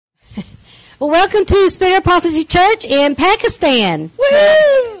Well, welcome to Spirit Prophecy Church in Pakistan.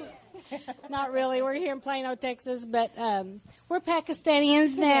 Woo! Not really. We're here in Plano, Texas, but we're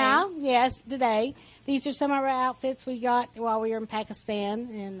Pakistanians now. Yes, today. These are some of our outfits we got while we were in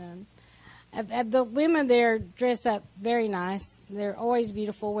Pakistan. And the women there dress up very nice. They're always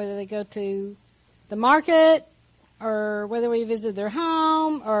beautiful, whether they go to the market or whether we visit their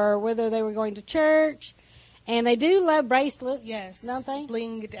home or whether they were going to church. And they do love bracelets, yes, don't they?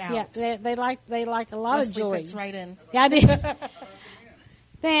 Blinged out. Yeah, they like a lot Leslie of jewelry. Fits right in. Yeah, I did.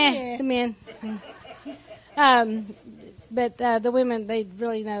 The men. But the women, they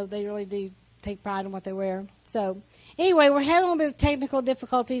really do take pride in what they wear. So anyway, we're having a little bit of technical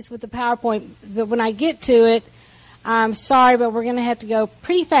difficulties with the PowerPoint. But when I get to it, I'm sorry, but we're going to have to go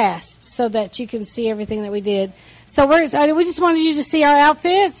pretty fast so that you can see everything that we did. So we just wanted you to see our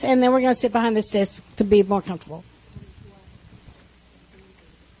outfits, and then we're going to sit behind this desk to be more comfortable.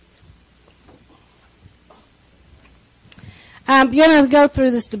 I'm going to go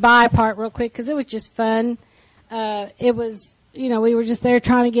through this Dubai part real quick because it was just fun. It was, we were just there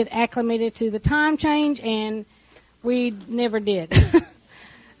trying to get acclimated to the time change, and we never did.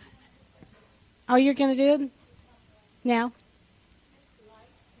 Oh, you're going to do it now?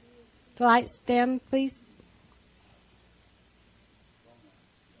 The lights down, please.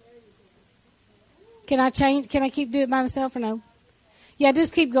 Can I change? Can I keep doing it by myself or no? Yeah,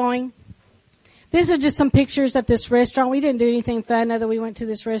 just keep going. These are just some pictures at this restaurant. We didn't do anything fun other than we went to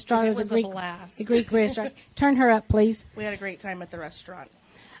this restaurant. It was a blast. A Greek restaurant. Turn her up, please. We had a great time at the restaurant.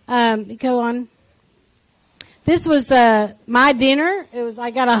 Go on. This was my dinner.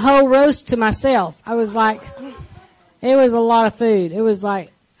 I got a whole roast to myself. I was like, it was a lot of food. It was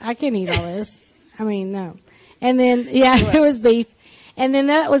like, I can't eat all this. I mean, no. And then, it was beef. And then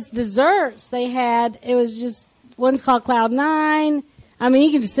that was desserts they had. It was just, one's called Cloud 9. I mean,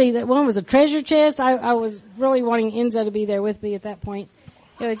 you can just see that one was a treasure chest. I was really wanting Enzo to be there with me at that point.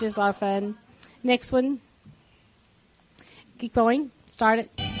 It was just a lot of fun. Next one. Keep going. Start it.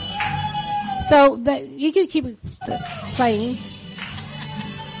 So you can keep playing.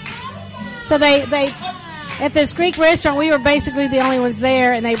 So they at this Greek restaurant, we were basically the only ones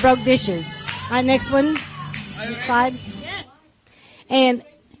there, and they broke dishes. All right, next one. Next slide. And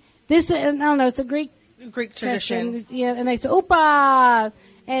this, I don't know, it's a Greek tradition. Yeah, and they say, "Opa,"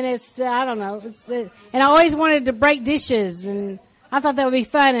 and it's, I don't know. And I always wanted to break dishes, and I thought that would be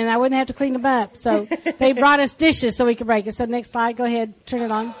fun, and I wouldn't have to clean them up. So they brought us dishes so we could break it. So next slide, go ahead, turn it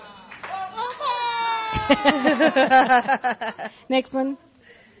on. Next one.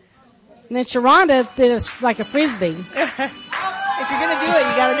 And then Charonda did like a frisbee. If you're going to do it,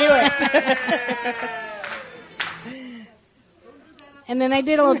 you got to do it. And then they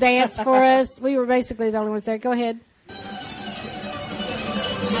did a little dance for us. We were basically the only ones there. Go ahead.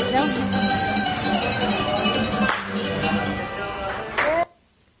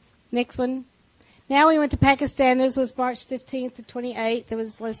 Next one. Now we went to Pakistan. This was March 15th to 28th. It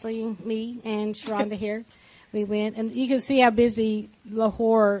was Leslie, me, and Charonda here. We went. And you can see how busy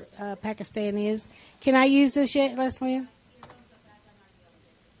Lahore, Pakistan is. Can I use this yet, Leslie?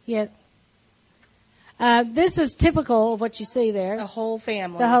 Yeah. This is typical of what you see there. The whole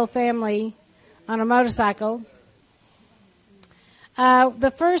family. The whole family on a motorcycle.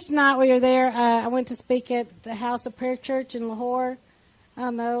 The first night we were there, I went to speak at the House of Prayer Church in Lahore. I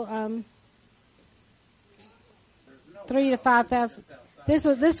don't know, 3,000 to 5,000.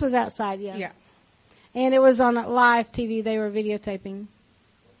 This was outside, yeah. Yeah. And it was on a live TV. They were videotaping.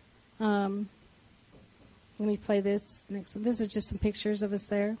 Let me play this next one. This is just some pictures of us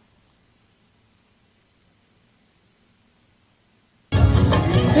there.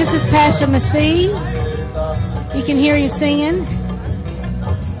 This is Pastor Masih. You can hear him singing.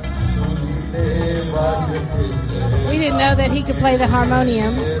 We didn't know that he could play the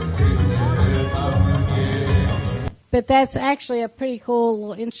harmonium. But that's actually a pretty cool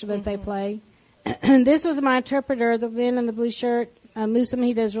little instrument they play. This was my interpreter, the man in the blue shirt, Muslim.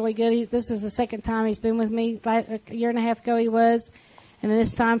 He does really good. This is the second time he's been with me. A year and a half ago he was. And then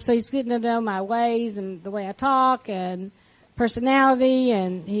this time, so he's getting to know my ways and the way I talk and personality,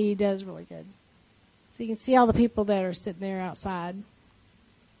 and he does really good. So you can see all the people that are sitting there outside.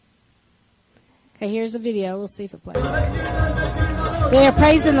 Okay, here's a video. We'll see if it plays. They are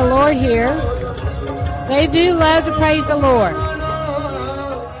praising the Lord here. They do love to praise the Lord.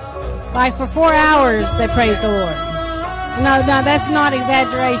 Like for 4 hours, they praise the Lord. No, that's not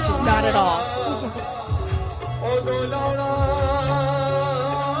exaggeration. Not at all.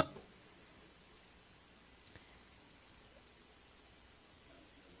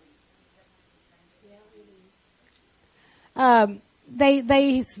 They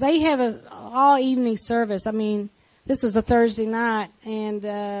They have all evening service. I mean, this was a Thursday night, and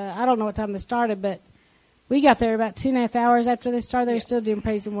I don't know what time they started, but we got there about 2.5 hours after they started. They were still doing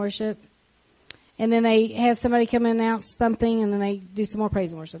praise and worship. And then they have somebody come and announce something, and then they do some more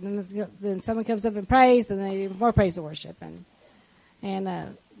praise and worship. Then someone comes up and prays, and they do more praise and worship. And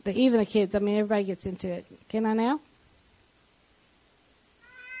even the kids, I mean, everybody gets into it. Can I now?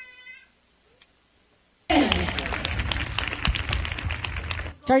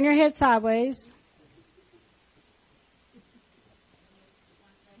 Turn your head sideways.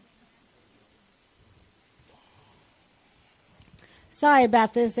 Sorry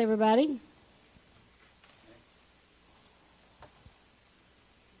about this, everybody.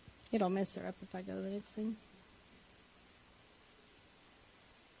 It'll mess her up if I go to the next thing.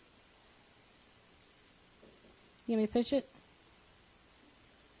 You want me to push it?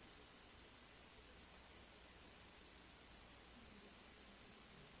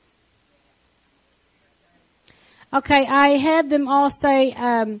 Okay, I had them all say,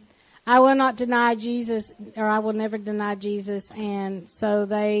 I will not deny Jesus, or I will never deny Jesus, and so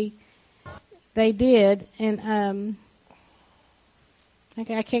they did, and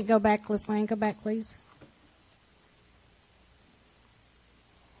okay, I can't go back. Let's Lane, go back, please.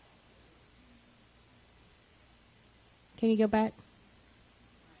 Can you go back?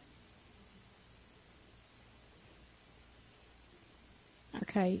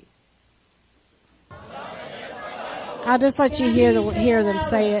 Okay. I'll just let you hear them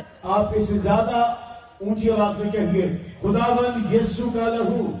say it. आप इससे ज़्यादा ऊंची आवाज में कहिए, खुदावंद यीशु का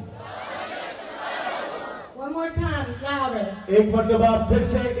लहू. One more time, louder. एक मर्तबा फिर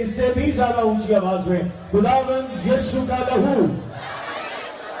से इससे भी ज़्यादा ऊंची आवाज में, खुदावंद यीशु का लहू.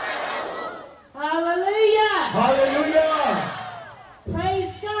 Hallelujah. Hallelujah.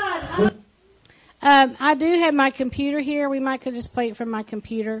 Praise God. I do have my computer here. We might could just play it from my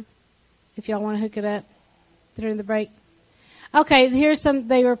computer if y'all want to hook it up during the break. Okay, here's some.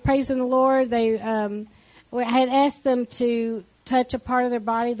 They were praising the Lord. They I had asked them to touch a part of their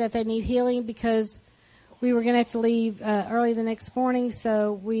body that they need healing because we were going to have to leave early the next morning,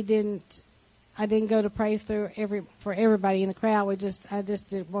 so we didn't. I didn't go to pray for everybody in the crowd. I just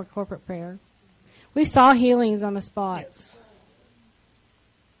did more corporate prayer. We saw healings on the spot.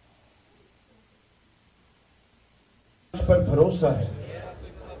 पर भरोसा है.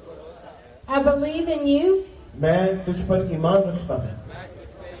 I believe in you. मैं तुझ पर ईमान रखता हूँ.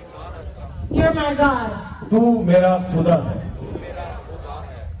 You're my God. तू मेरा खुदा है.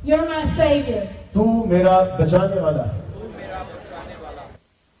 You're my Savior. तू मेरा बचाने वाला है.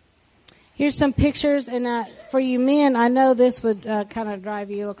 Here's some pictures, and for you men, I know this would kind of drive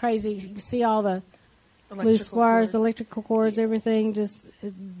you a little crazy. You can see all the loose wires, the electrical cords, everything.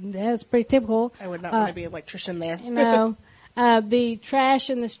 That's pretty typical. I would not want to be an electrician there. You know, the trash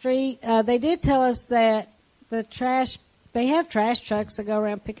in the street. They did tell us that the trash, they have trash trucks that go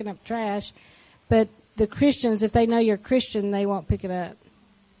around picking up trash, but the Christians, if they know you're a Christian, they won't pick it up.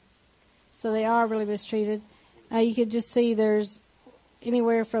 So they are really mistreated. You could just see there's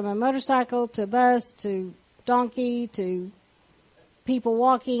anywhere from a motorcycle to a bus to donkey to people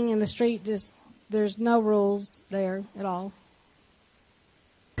walking in the street. Just there's no rules there at all.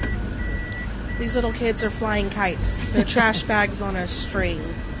 These little kids are flying kites. They're trash bags on a string.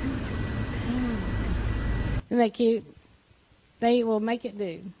 Isn't that cute? They will make it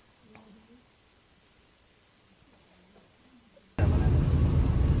do.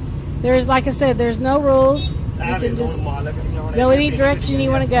 There's, like I said, there's no rules. You can just go any direction you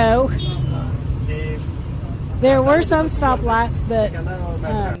want to go. There were some stoplights, but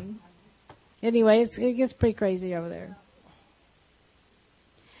anyway, it gets pretty crazy over there.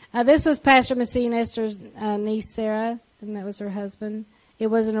 This was Pastor Massey and Esther's niece, Sarah, and that was her husband. It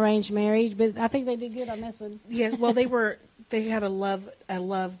was an arranged marriage, but I think they did good on this one. Yeah, well, they had a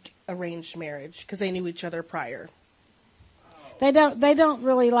loved arranged marriage because they knew each other prior. They don't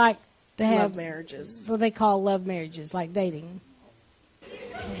really like to have love marriages. What they call love marriages, like dating.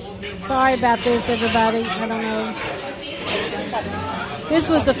 Sorry about this, everybody. I don't know. This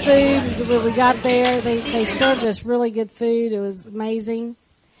was the food when we got there. They served us really good food. It was amazing.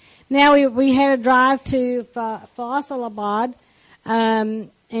 Now we had a drive to Faisalabad, and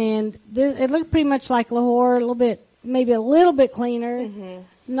it looked pretty much like Lahore, maybe a little bit cleaner,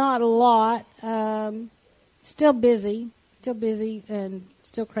 not a lot. Still busy, and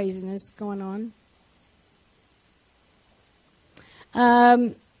still craziness going on.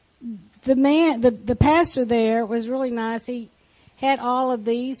 The pastor there was really nice. He had all of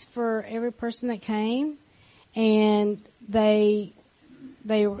these for every person that came, and they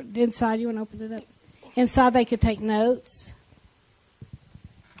were inside. You want to open it up? Inside, they could take notes.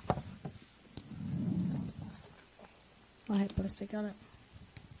 I had plastic on it.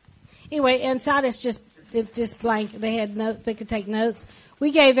 Anyway, inside it's just blank. They had notes. They could take notes.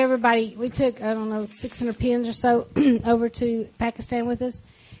 We gave everybody. We took 600 pens or so over to Pakistan with us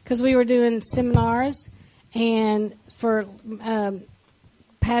because we were doing seminars and for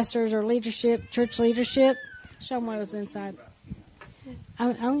pastors or leadership, church leadership. Show them what was inside.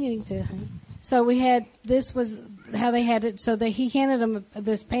 I'm getting to it. So we had. This was how they had it. So he handed them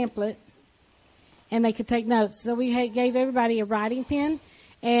this pamphlet, and they could take notes. So we gave everybody a writing pen.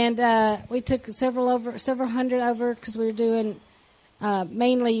 And we took several hundred over because we were doing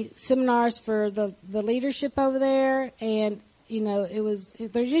mainly seminars for the leadership over there. And,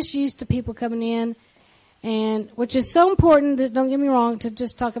 they're just used to people coming in, and which is so important, that, don't get me wrong, to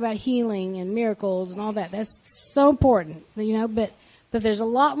just talk about healing and miracles and all that. That's so important, but there's a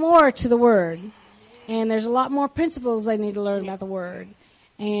lot more to the Word. And there's a lot more principles they need to learn about the Word.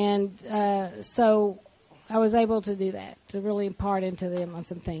 And so I was able to do that, to really impart into them on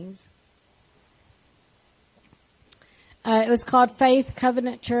some things. It was called Faith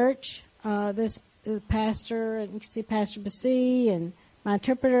Covenant Church. This pastor, and you can see Pastor Bassi and my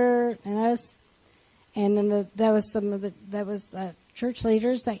interpreter and us. And then that was church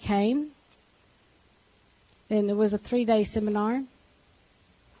leaders that came. And it was a 3-day seminar.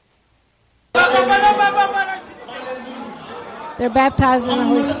 They're baptized in the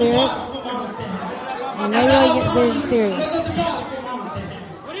Holy Spirit. And they really get very serious.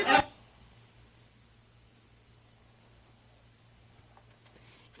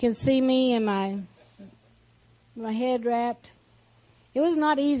 You can see me and my head wrapped. It was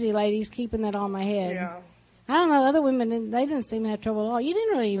not easy, ladies, keeping that on my head. Yeah. I don't know. Other women, they didn't seem to have trouble at all. You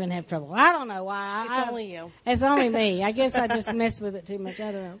didn't really even have trouble. I don't know why. It's only you. It's only me. I guess I just messed with it too much.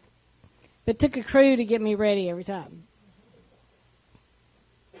 I don't know. But it took a crew to get me ready every time.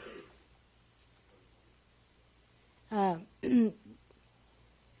 Here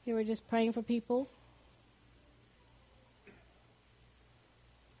we're just praying for people.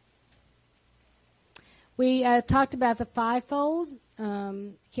 We talked about the fivefold.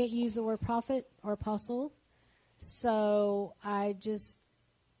 Can't use the word prophet or apostle. So I just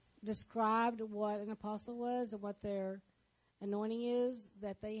described what an apostle was and what their anointing is,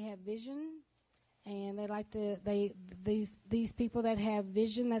 that they have vision. And they like to, these people that have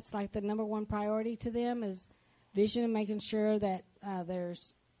vision, that's like the number one priority to them is vision and making sure that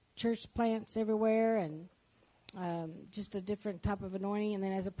there's church plants everywhere and just a different type of anointing. And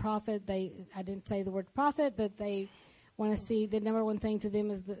then as a prophet, I didn't say the word prophet, but they want to see the number one thing to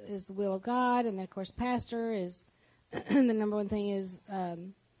them is the will of God. And then, of course, pastor is the number one thing is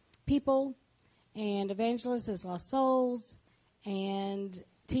people. And evangelist is lost souls. And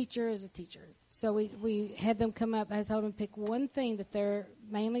teacher is a teacher. So we had them come up. I told them to pick one thing that they're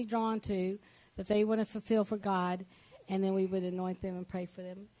mainly drawn to, that they want to fulfill for God, and then we would anoint them and pray for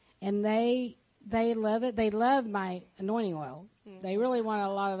them. And they love it. They love my anointing oil. Mm-hmm. They really want a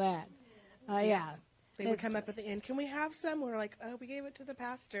lot of that. Yeah. They would come up at the end. Can we have some? We're like, oh, we gave it to the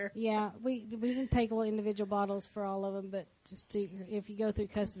pastor. Yeah, we can take little individual bottles for all of them, but if you go through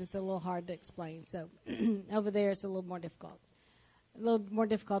customs, it's a little hard to explain. So over there, it's a little more difficult. A little more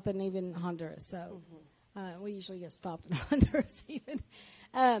difficult than even Honduras. So we usually get stopped in Honduras even.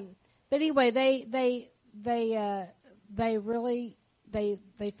 But anyway, they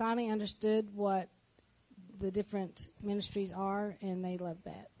finally understood what the different ministries are, and they love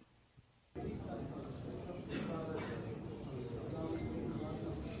that.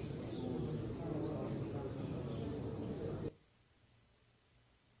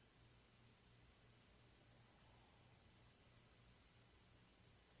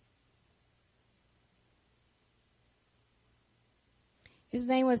 His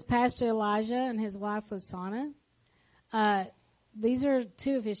name was Pastor Elijah, and his wife was Sana. These are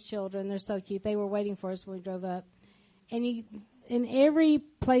two of his children. They're so cute. They were waiting for us when we drove up. And in every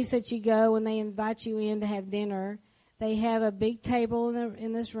place that you go, when they invite you in to have dinner, they have a big table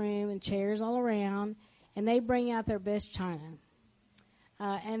in this room and chairs all around, and they bring out their best china.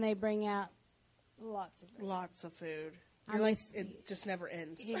 And they bring out lots of food. Lots of food. It just never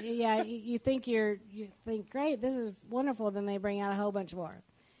ends. Yeah, you think great, this is wonderful. Then they bring out a whole bunch more.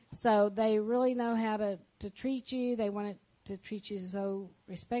 So they really know how to treat you. They want to treat you so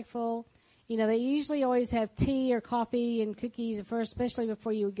respectful. They usually always have tea or coffee and cookies at first, especially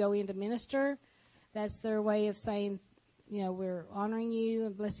before you would go in to minister. That's their way of saying, we're honoring you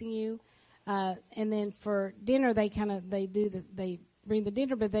and blessing you. And then for dinner, they bring the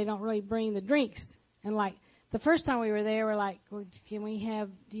dinner, but they don't really bring the drinks. And like the first time we were there, we're like, well, can we have,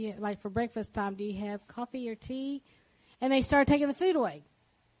 for breakfast time, do you have coffee or tea? And they started taking the food away.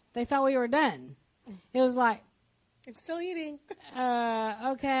 They thought we were done. It was like, I'm still eating.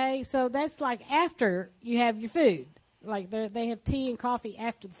 Okay, so that's like after you have your food. Like they have tea and coffee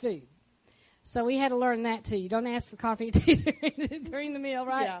after the food. So we had to learn that too. You don't ask for coffee and tea during the meal,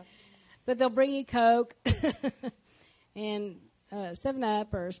 right? Yeah. But they'll bring you Coke and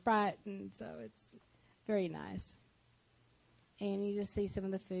 7-Up or Sprite, and so it's very nice. And you just see some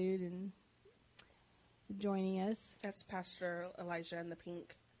of the food and joining us. That's Pastor Elijah in the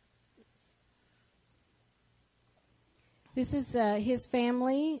pink. This is his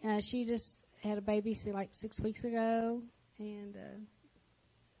family. She just had a baby like 6 weeks ago, and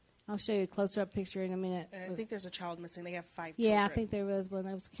I'll show you a closer-up picture in a minute. And I think there's a child missing. They have 5 Yeah, children. I think there was one.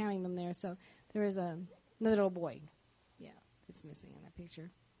 I was counting them there. So there was another little boy. Yeah, that's missing in that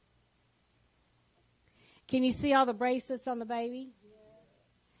picture. Can you see all the bracelets on the baby?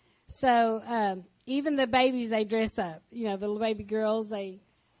 So even the babies, they dress up. You know, the little baby girls, they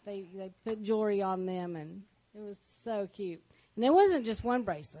put jewelry on them, and it was so cute. And there wasn't just one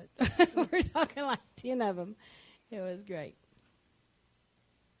bracelet. We're talking like 10 of them. It was great.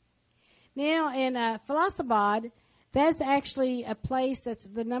 Now, in Philosophod, that's actually a place that's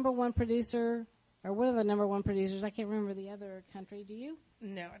the number one producer, or one of the number one producers. I can't remember the other country. Do you?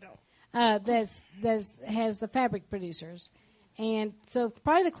 No, I don't. That's has the fabric producers. And so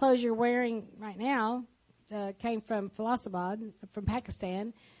probably the clothes you're wearing right now came from Philosophod, from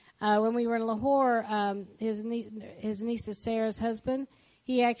Pakistan. When we were in Lahore, his niece Sarah's husband,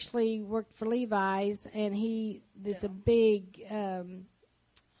 he actually worked for Levi's, and it's a big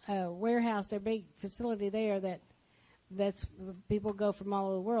warehouse, a big facility there that's people go from all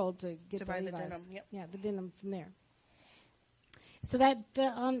over the world to get To the buy Levi's. the denim, yep. Yeah, the denim from there. So that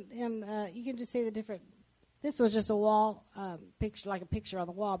you can just see the different. This was just a wall picture, like a picture on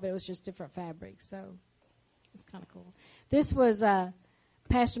the wall, but it was just different fabrics. So it's kind of cool. This was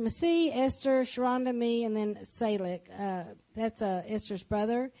Pastor Massey, Esther, Charonda, me, and then Salik. That's Esther's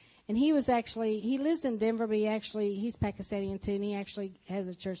brother. And he lives in Denver, but he's Pakistani too, and he actually has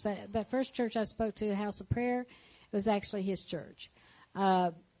a church. That first church I spoke to, House of Prayer, it was actually his church.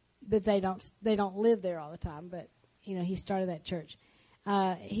 But they don't live there all the time, but you know, he started that church.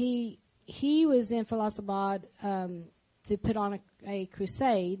 He was in Philosophod to put on a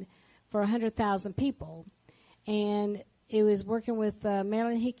crusade for 100,000 people, and it was working with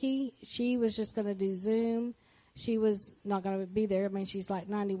Marilyn Hickey. She was just going to do Zoom. She was not going to be there. I mean, she's like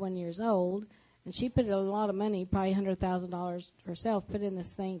 91 years old, and she put a lot of money, probably $100,000 herself, put in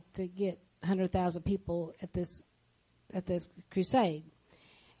this thing to get 100,000 people at this crusade.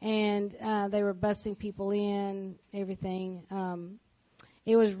 And they were busing people in, everything.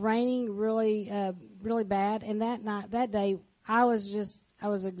 It was raining really bad, and that day, I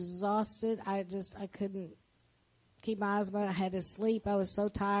was exhausted. I couldn't keep my eyes open. I had to sleep. I was so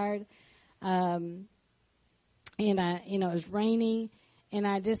tired. And it was raining, and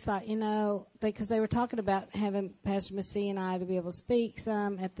I just thought, because they were talking about having Pastor Massey and I to be able to speak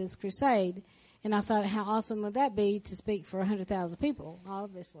some at this crusade, and I thought, how awesome would that be to speak for 100,000 people,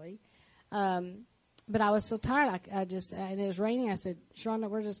 obviously. But I was so tired, and it was raining. I said, Charonda,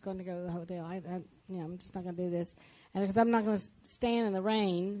 we're just going to go to the hotel. I'm just not going to do this, and because I'm not going to stand in the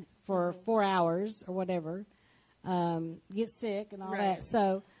rain for 4 hours or whatever, get sick and all that.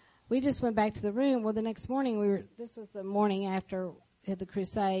 So we just went back to the room. Well, the next morning this was the morning after the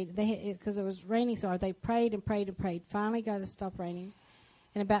crusade. Because it was raining so hard, they prayed and prayed and prayed. Finally got it to stop raining,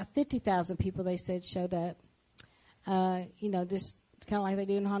 and about 50,000 people, they said, showed up. Just kind of like they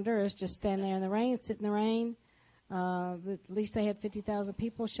do in Honduras, just stand there in the rain, sit in the rain. But at least they had 50,000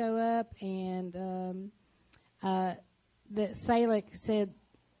 people show up, and that Salik said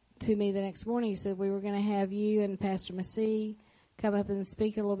to me the next morning, he said, we were going to have you and Pastor Massey come up and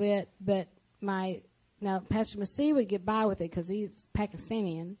speak a little bit, but now Pastor Massey would get by with it because he's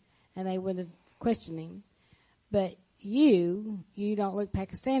Pakistani, and they would have questioned him. But you don't look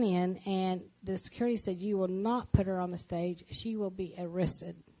Pakistani, and the security said you will not put her on the stage. She will be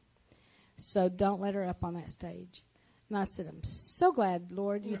arrested. So don't let her up on that stage. And I said, I'm so glad,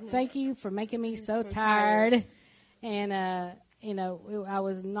 Lord. Thank you for making me so tired. And, I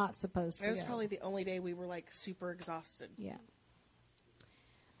was not supposed to It was go. probably the only day we were, super exhausted. Yeah.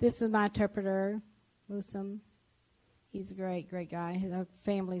 This is my interpreter, Musum. He's a great, great guy. His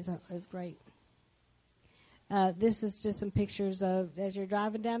family is great. This is just some pictures of, as you're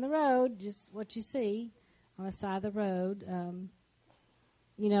driving down the road, just what you see on the side of the road. Out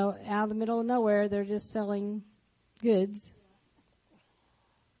of the middle of nowhere, they're just selling goods.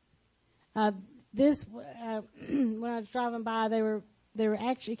 When I was driving by, they were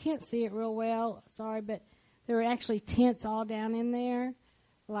actually, you can't see it real well, sorry, but there were actually tents all down in there,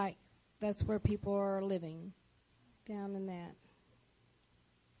 like that's where people are living. down in that.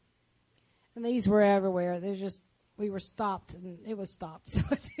 And these were everywhere. We were stopped, and it was stopped. So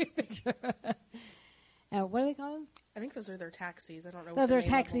I took a picture. What do they call them? I think those are their taxis. I don't know. No, they're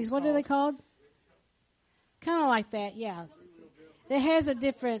taxis. What are they called? Kind of like that, yeah. It has a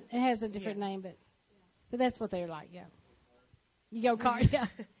different name, but that's what they're like, yeah. You go kart, yeah.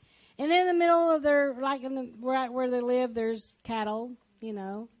 And in the middle of right where they live, there's cattle, you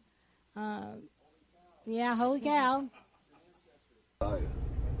know. Yeah, holy cow.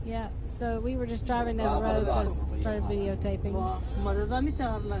 Yeah, so we were just driving down the road, so I started videotaping.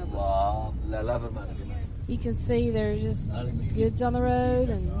 You can see there's just goods on the road,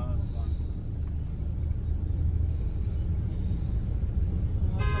 and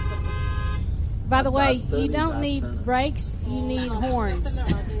by the way, you don't need brakes, you need horns.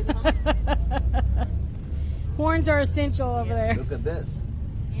 Horns are essential over there. Look at this.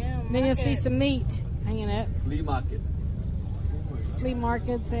 Then you'll see some meat hanging up. Flea market. Flea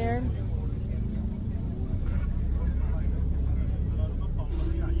markets there.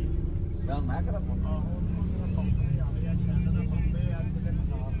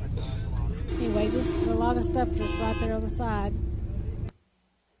 Anyway, just a lot of stuff just right there on the side.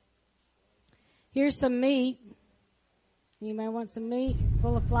 Here's some meat. You may want some meat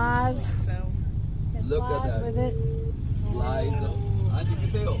full of flies. So, Look flies at that. with it. Flies.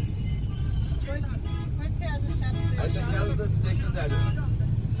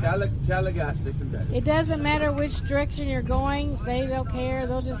 It doesn't matter which direction you're going. They don't care.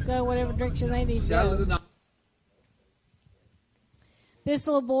 They'll just go whatever direction they need to go. This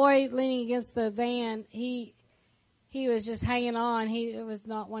little boy leaning against the van, he was just hanging on. He was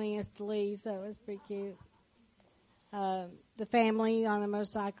not wanting us to leave, so it was pretty cute. The family on a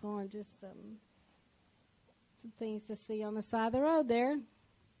motorcycle and just some things to see on the side of the road there.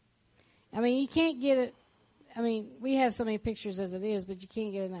 I mean, you can't get it. I mean, we have so many pictures as it is, but you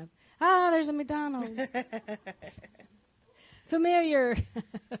can't get enough. Ah, there's a McDonald's. Familiar.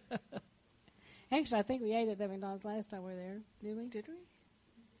 Actually, I think we ate at that McDonald's last time we were there. Did we? did we?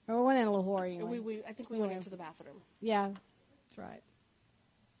 Or we went in Lahore anyway. I think we went into the bathroom. Yeah, that's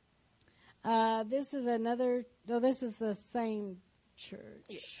right. This is another. No, this is the same church.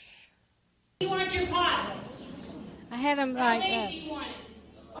 Yes. You want your pot? I had them How like. many do you want?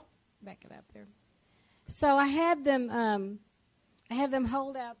 Back it up there. So I had them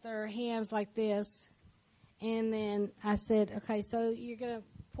hold out their hands like this, and then I said, "Okay, so you're gonna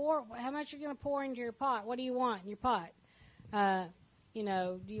pour. How much you're gonna pour into your pot? What do you want in your pot? You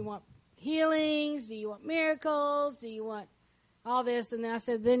know, do you want healings? Do you want miracles? Do you want all this?" And then I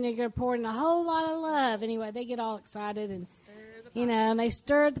said, "Then you're gonna pour in a whole lot of love." Anyway, they get all excited and and they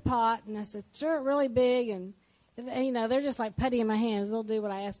stirred the pot, and I said, "Stir it really big." And you know, they're just like putty in my hands. They'll do what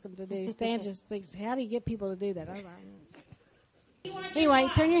I ask them to do. Stan just thinks, how do you get people to do that? I was like, anyway,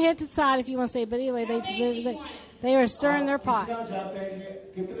 turn your head to the side if you want to see it. But anyway, they are stirring their pot. So we're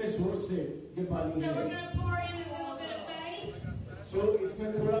going to pour in a little bit of faith.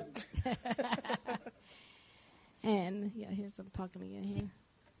 And yeah, here's I'm talking again here.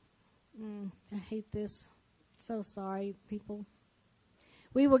 I hate this. So sorry, people.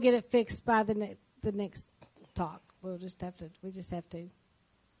 We will get it fixed by the next talk. We just have to.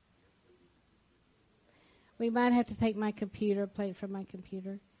 We might have to take my computer, play it from my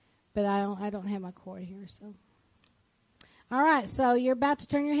computer, but I don't have my cord here. So, all right. So you're about to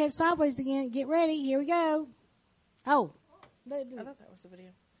turn your head sideways again. Get ready. Here we go. Oh, I thought that was the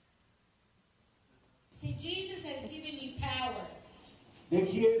video. See, Jesus has given you power.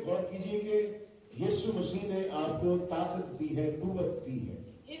 देखिए गौर कीजिए कि यीशु मसीह ने आपको ताकत दी है, कुव्वत दी है.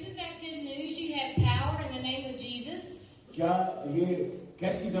 Isn't that good news? You have power in the name of Jesus. क्या ये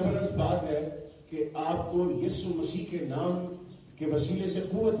कैसी जबरदस्त बात है कि आपको यीशु मसीह के नाम के वसीले से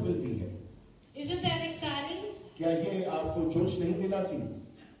कुव्वत मिलती है. Isn't that exciting? क्या ये आपको जोश नहीं दिलाती?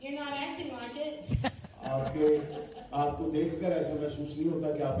 You're not acting like it. आपको देखकर ऐसा महसूस नहीं होता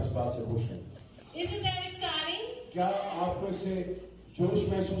कि आप इस बात से खुश हैं. Isn't that exciting? क्या आपको इससे जोश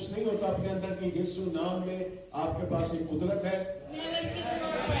महसूस नहीं होता अपने अंदर कि यीशु नाम में आपके पास एक कुदरत है? Now let's give the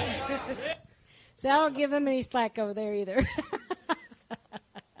Lord praise. So I don't give them any slack over there either.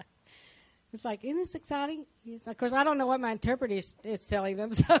 It's like, isn't this exciting? Yes. Of course, I don't know what my interpreter is telling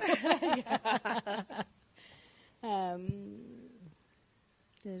them. So.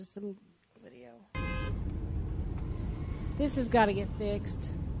 There's some Video. This has got to get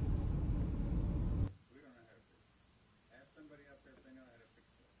fixed.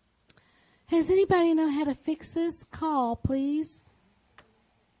 Does anybody know how to fix this? Call, please.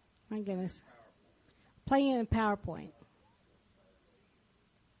 My goodness. Playing in PowerPoint.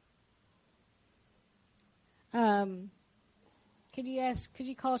 Could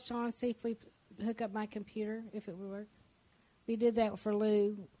you call Sean and see if we hook up my computer, if it would work? We did that for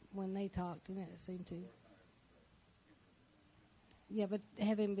Lou when they talked, and it seemed to. Yeah, but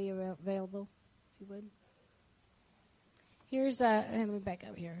have him be available, if you would. Here's let me back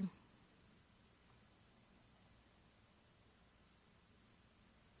up here.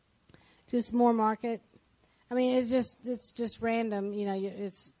 Just more market. I mean, it's just random. You know,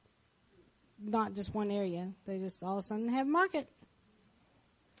 it's not just one area. They just all of a sudden have market.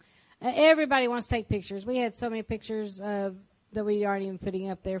 Everybody wants to take pictures. We had so many pictures that we aren't even putting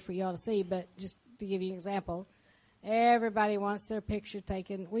up there for y'all to see. But just to give you an example, everybody wants their picture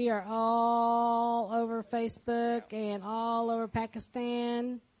taken. We are all over Facebook and all over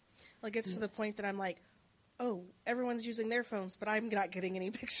Pakistan. Like, it's to the point that I'm like, oh, everyone's using their phones, but I'm not getting any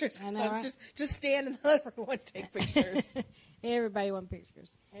pictures. I know, So right? it's just stand and let everyone take pictures. Everybody wants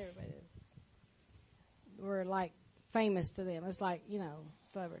pictures. Everybody is. We're like famous to them. It's like, you know,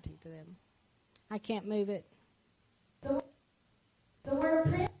 celebrity to them. I can't move it. The word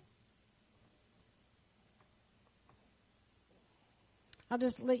print.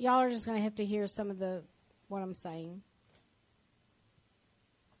 Y'all are just going to have to hear some of what I'm saying.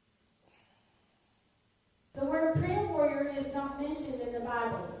 The word prayer warrior is not mentioned in the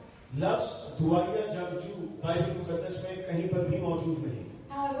Bible. लफ्ज़ दुआया जंगजू Bible मुकद्दस में कहीं पर भी मौजूद नहीं.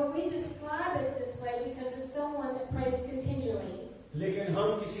 However, we describe it this way because it's someone that prays continually. लेकिन हम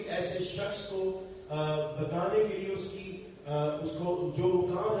किसी ऐसे शख्स को बताने के लिए उसको जो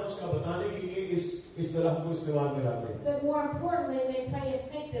काम है उसका बताने के लिए इस तरह को इस्तेमाल में लाते हैं. But more importantly, they pray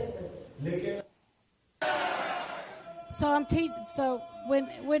effectively. लेकिन So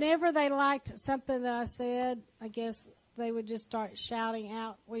whenever they liked something that I said, I guess they would just start shouting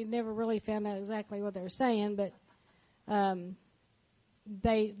out. We never really found out exactly what they were saying, but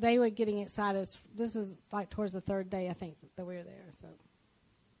they were getting excited. This is like towards the third day, I think, that we were there. So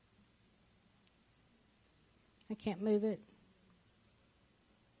I can't move it.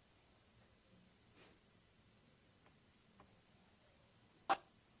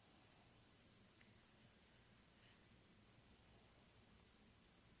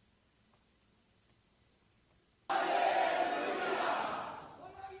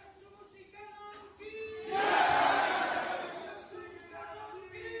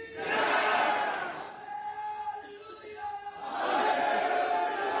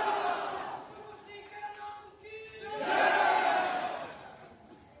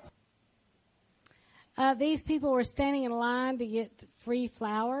 These people were standing in line to get free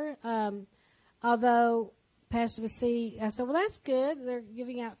flour. Although Pastor Massey, I said, well, that's good. They're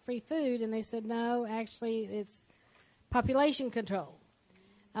giving out free food. And they said, no, actually, it's population control.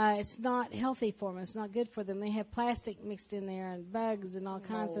 It's not healthy for them. It's not good for them. They have plastic mixed in there and bugs and all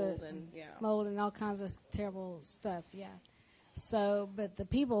kinds of mold and all kinds of terrible stuff. Yeah. So, but the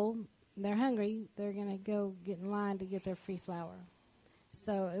people, they're hungry. They're going to go get in line to get their free flour.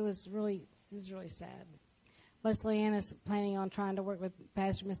 So it was really sad. Leslie Ann is planning on trying to work with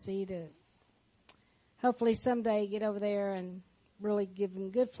Pastor Massey to hopefully someday get over there and really give them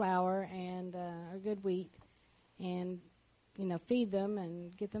good flour and or good wheat and, you know, feed them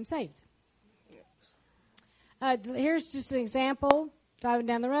and get them saved. Here's just an example. Driving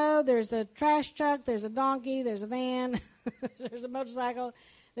down the road, there's a trash truck, there's a donkey, there's a van, there's a motorcycle.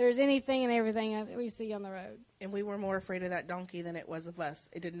 There's anything and everything that we see on the road. And we were more afraid of that donkey than it was of us.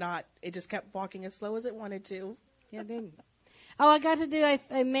 It just kept walking as slow as it wanted to. Yeah, it didn't. Oh, I got to do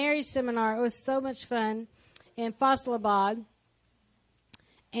a marriage seminar. It was so much fun in Faisalabad.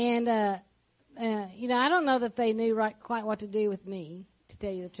 And, you know, I don't know that they knew quite what to do with me, to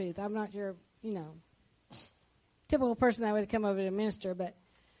tell you the truth. I'm not your, you know, typical person that would come over to minister, but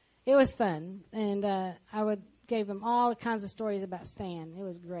it was fun. And gave them all kinds of stories about Stan. It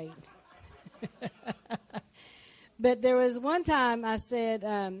was great. But there was one time I said,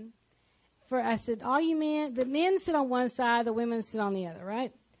 all you men, the men sit on one side, the women sit on the other,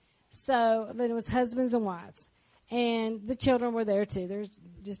 right? So then it was husbands and wives. And the children were there too. There's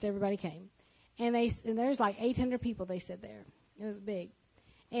just everybody came. And there's like 800 people, they said there. It was big.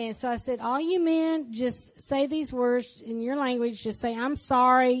 And so I said, all you men, just say these words in your language. Just say, I'm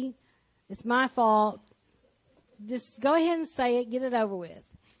sorry. It's my fault. Just go ahead and say it, get it over with.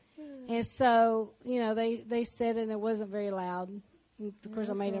 And so, you know, they said it, and it wasn't very loud. And of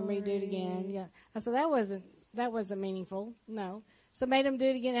course, I made them redo it again. Yeah, I said that wasn't meaningful. No, so made them do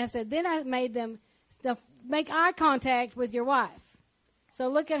it again. I said then I made them make eye contact with your wife. So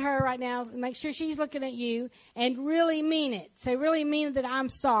look at her right now, and make sure she's looking at you, and really mean it. Say really mean it that I'm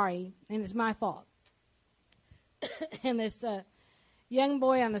sorry and it's my fault. And this young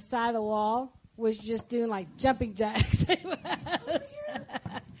boy on the side of the wall was just doing like jumping jacks.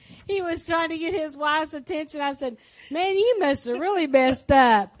 He was trying to get his wife's attention. I said, "Man, you must have really messed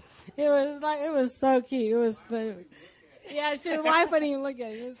up." It was so cute. It was funny. Yeah, the wife wouldn't even look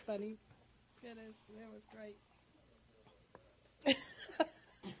at it. It was funny. Goodness, that was great.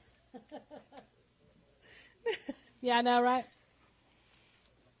 Yeah, I know, right?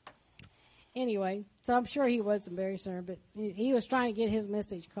 Anyway, so I'm sure he was embarrassing her, but he was trying to get his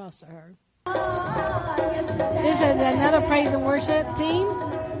message across to her. This is another praise and worship team.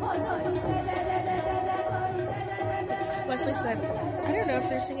 Leslie said, "I don't know if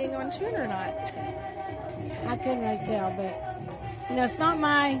they're singing on tune or not." I couldn't really tell, but it's not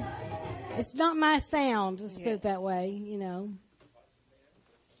my sound. Let's put it that way. Yeah,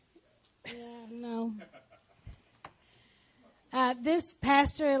 no. This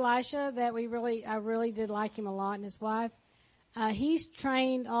Pastor Elisha that I really did like him a lot, and his wife. He's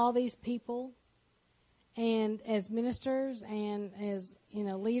trained all these people, and as ministers and as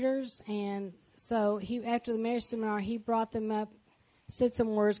leaders, and so after the marriage seminar, he brought them up, said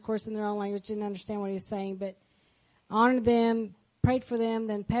some words, of course, in their own language, didn't understand what he was saying, but honored them, prayed for them.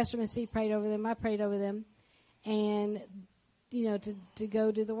 Then Pastor Missy prayed over them. I prayed over them, and to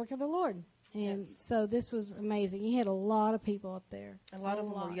go do the work of the Lord. And so this was amazing. He had a lot of people up there. A lot of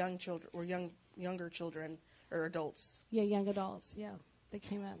them were young children, younger children or adults. Yeah, young adults. Yeah, they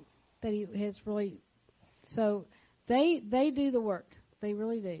came up. That he has really. So they do the work. They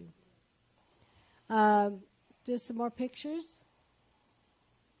really do. Just some more pictures.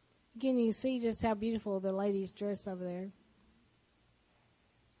 Again, you see just how beautiful the ladies dress over there.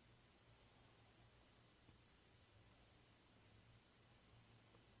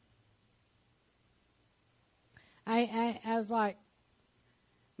 I was like,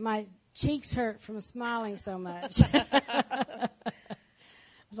 my cheeks hurt from smiling so much. I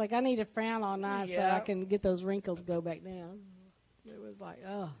was like, I need to frown all night so I can get those wrinkles go back down. It was like,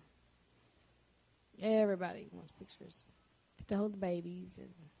 oh. Everybody wants pictures. Get to hold the babies.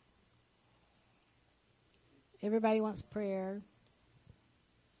 And everybody wants prayer.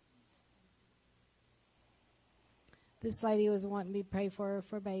 This lady was wanting me to pray for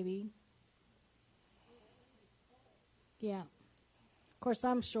a baby. Yeah. Of course,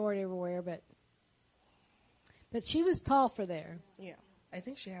 I'm short everywhere, but she was tall for there. Yeah. I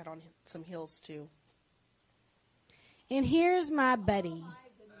think she had on some heels, too. And here's my buddy.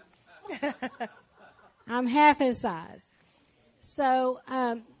 I'm half his size. So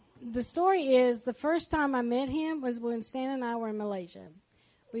the story is the first time I met him was when Stan and I were in Malaysia.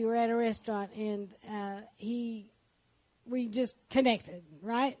 We were at a restaurant, and we just connected,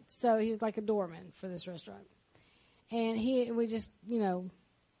 right? So he was like a doorman for this restaurant. And we just,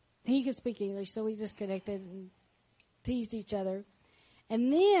 he could speak English, so we just connected and teased each other.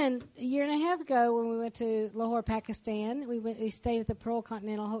 And then a year and a half ago, when we went to Lahore, Pakistan, we stayed at the Pearl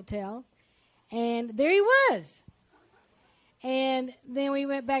Continental Hotel, and there he was. And then we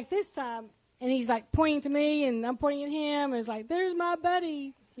went back this time, and he's like pointing to me, and I'm pointing at him, and it's like, "There's my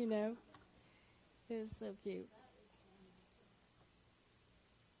buddy," It was so cute.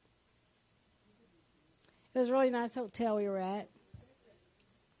 It was a really nice hotel we were at.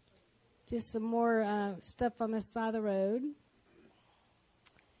 Just some more stuff on this side of the road.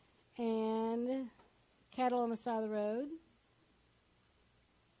 And cattle on the side of the road.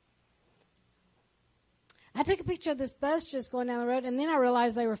 I took a picture of this bus just going down the road, and then I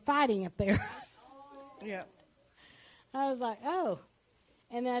realized they were fighting up there. Yeah. I was like, oh.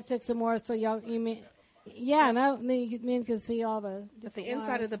 And then I took some more so yeah, no, men could see all the But the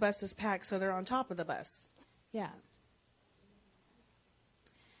inside of the bus is packed, so they're on top of the bus. Yeah.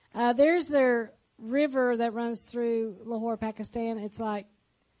 There's their river that runs through Lahore, Pakistan. It's like,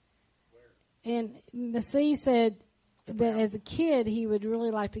 and Masih said that as a kid he would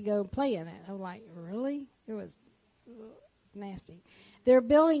really like to go play in it. I'm like, really? It was nasty. They're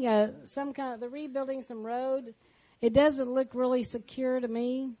building they're rebuilding some road. It doesn't look really secure to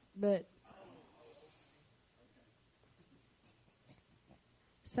me, but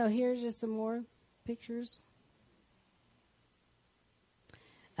so here's just some more pictures.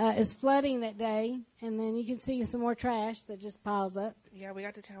 It's flooding that day, and then you can see some more trash that just piles up. Yeah, we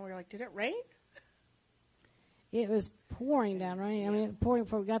got to town. We were like, did it rain? It was pouring down rain. I mean, pouring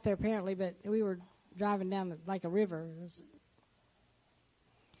before we got there, apparently, but we were driving down like a river.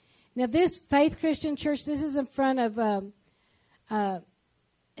 Now, this Faith Christian Church, this is in front of, it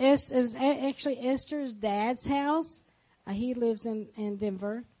was actually Esther's dad's house. He lives in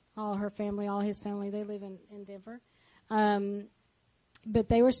Denver. All his family, they live in Denver. But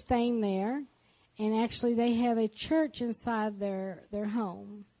they were staying there, and actually they have a church inside their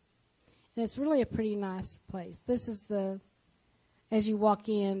home. And it's really a pretty nice place. This is as you walk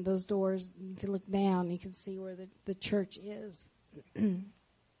in, those doors, you can look down, you can see where the church is. And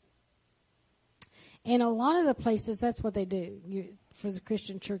a lot of the places, that's what they do for the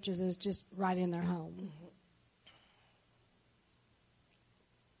Christian churches, is just right in their home. Mm-hmm.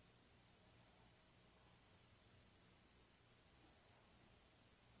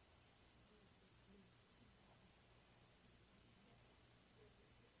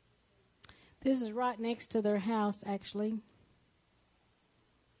 This is right next to their house, actually.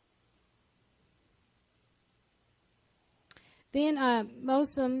 Then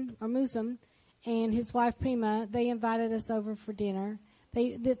Musum and his wife Prima, they invited us over for dinner.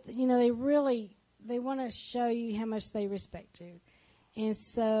 They want to show you how much they respect you, and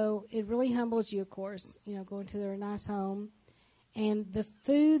so it really humbles you, of course. Going to their nice home, and the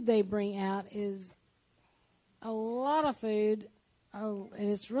food they bring out is a lot of food. Oh, and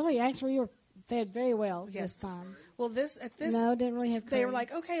it's really actually you're fed very well this time. Well, no, didn't really have curry. They were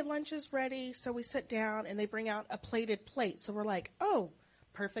like, okay, lunch is ready. So we sit down and they bring out a plated plate. So we're like, oh,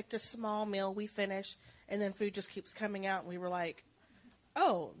 perfect, a small meal. We finish and then food just keeps coming out. And we were like,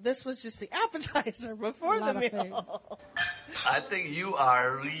 oh, this was just the appetizer before the meal. I think you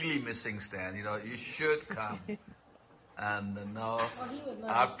are really missing Stan. You should come. And now,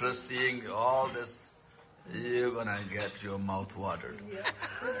 after seeing all this, you're going to get your mouth watered. Yeah.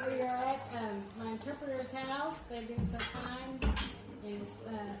 We are at my interpreter's house. They've been so kind. And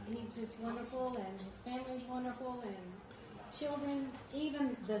he's just wonderful, and his family's wonderful, and children,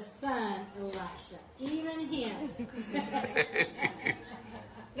 even the son, Elisha, even him.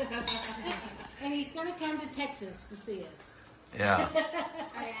 And he's going to come to Texas to see us. Yeah.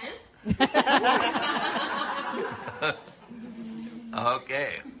 I am.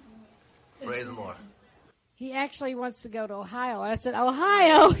 Okay. Praise the Lord. He actually wants to go to Ohio. I said,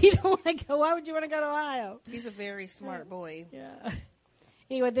 Ohio? You don't want to go? Why would you want to go to Ohio? He's a very smart boy. Yeah.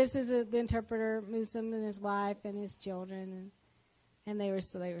 Anyway, this is the interpreter, Musum, and his wife and his children, and they were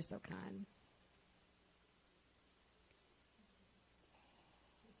so kind.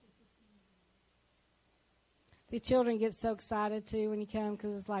 The children get so excited too when you come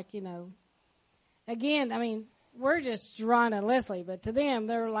because it's like again. I mean, we're just Charonda and Leslie, but to them,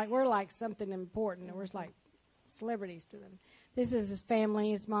 we're like something important, and we're like celebrities to them. This is his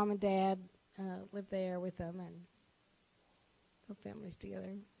family. His mom and dad live there with them, and the families together.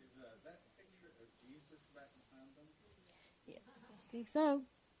 Is that picture of Jesus back behind them? Yeah, I think so.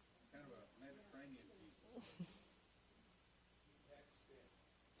 Kind of a Mediterranean Jesus.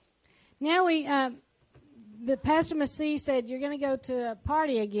 Now the Pastor Massey said, you're going to go to a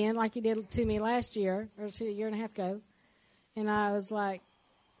party again like you did to me last year, or a year and a half ago. And I was like,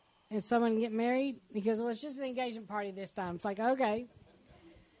 is someone get married? Because it was just an engagement party this time. It's like, okay.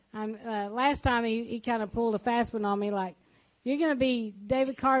 Last time he kind of pulled a fast one on me, like, you're going to be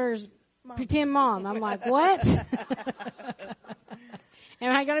David Carter's pretend mom. I'm like, what?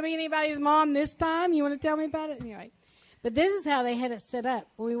 Am I going to be anybody's mom this time? You want to tell me about it? Anyway. But this is how they had it set up.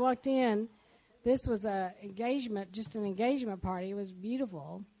 When we walked in, this was an engagement party. It was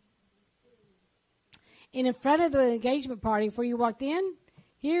beautiful. And in front of the engagement party, before you walked in,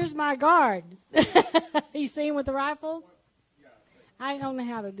 here's my guard. You see him with the rifle? I don't know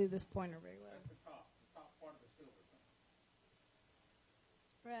how to do this pointer very well. The top part of the silver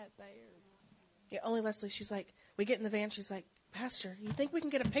thing. Right there. Yeah, only Leslie, she's like, we get in the van, she's like, Pastor, you think we can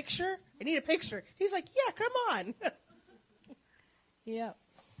get a picture? I need a picture. He's like, yeah, come on. Yep.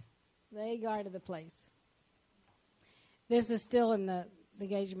 They guarded the place. This is still in the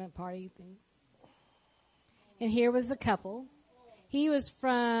engagement party thing. And here was the couple. He was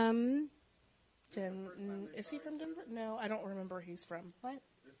from... Is he from Denver? No, I don't remember where he's from. What?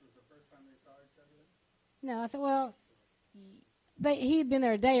 This was the first time they saw each other? No, I thought, well, he'd been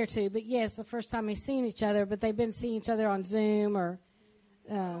there a day or two, but yes, the first time they've seen each other, but they've been seeing each other on Zoom or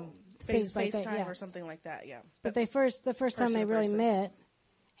things like that. FaceTime Yeah. or something like that, yeah. But the first time they really met,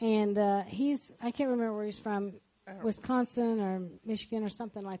 and I can't remember where he's from, Wisconsin or Michigan or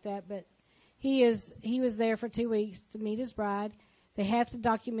something like that, but he was there for 2 weeks to meet his bride. They have to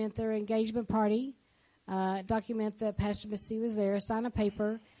document their engagement party, document that Pastor Massey was there, sign a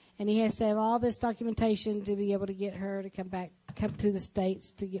paper, and he has to have all this documentation to be able to get her to come to the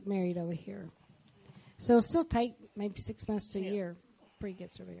States to get married over here. So it'll still take maybe 6 months to a year before he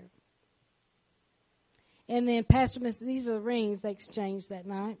gets over here. And then Pastor Massey, these are the rings they exchanged that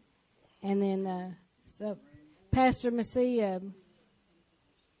night. And then, so Pastor Massey,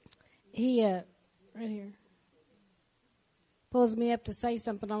 he, right here, pulls me up to say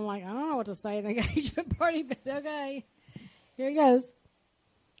something. I'm like, I don't know what to say at an engagement party, but okay. Here he goes.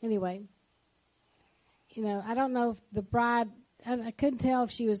 Anyway, I don't know if the bride, I couldn't tell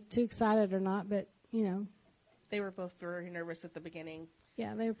if she was too excited or not, but, They were both very nervous at the beginning.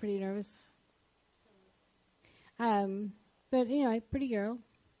 Yeah, they were pretty nervous. But anyway, pretty girl.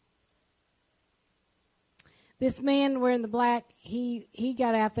 This man wearing the black, he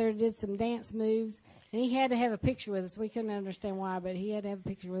got out there, did some dance moves, and he had to have a picture with us. We couldn't understand why, but he had to have a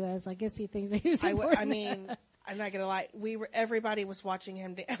picture with us. I guess he thinks he was important. I mean, I'm not gonna lie. Everybody was watching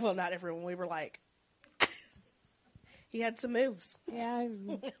him. Well, not everyone. We were like, he had some moves. Yeah,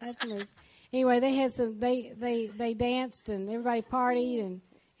 that's some moves. Anyway, they had some. They danced and everybody partied and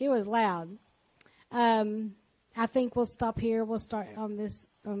it was loud. I think we'll stop here. We'll start on this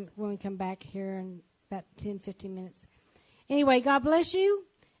when we come back here in about 10, 15 minutes. Anyway, God bless you.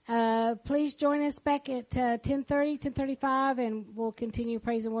 Please join us back at 10:30, 10:35, and we'll continue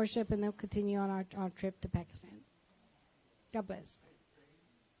praise and worship, and then we'll continue on our trip to Pakistan. God bless.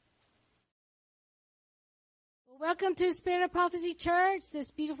 Well, welcome to Spirit of Prophecy Church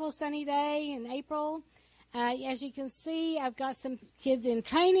this beautiful sunny day in April. As you can see, I've got some kids in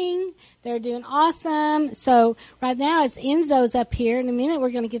training. They're doing awesome. So right now it's Enzo's up here. In a minute we're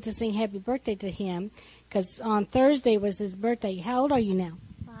going to get to sing happy birthday to him because on Thursday was his birthday. How old are you now?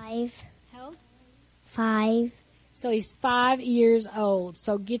 5. How old? 5. So he's 5 years old.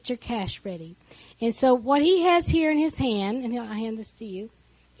 So get your cash ready. And so what he has here in his hand, and I'll hand this to you.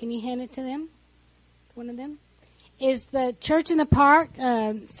 Can you hand it to them? One of them? Is the Church in the Park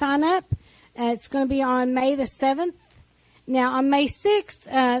sign up. It's going to be on May the 7th. Now, on May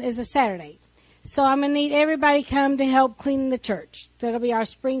 6th is a Saturday. So I'm going to need everybody come to help clean the church. That'll be our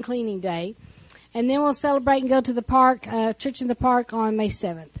spring cleaning day. And then we'll celebrate and go to the park, Church in the Park on May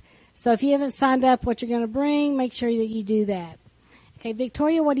 7th. So if you haven't signed up what you're going to bring, make sure that you do that. Okay,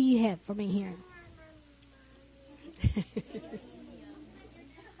 Victoria, what do you have for me here?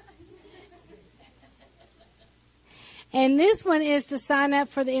 And this one is to sign up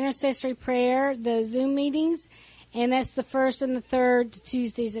for the intercessory prayer, the Zoom meetings, and that's the first and the third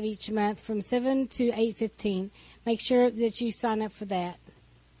Tuesdays of each month from 7 to 8:15. Make sure that you sign up for that.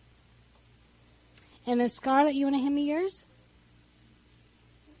 And then Scarlett, you want to hand me yours?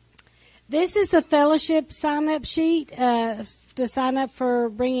 This is the fellowship sign-up sheet to sign up for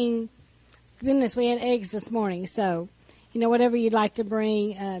bringing. Goodness, we had eggs this morning, so whatever you'd like to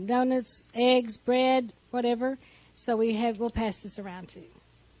bring, donuts, eggs, bread, whatever. So we'll pass this around too.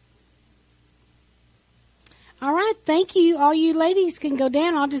 All right, thank you. All you ladies can go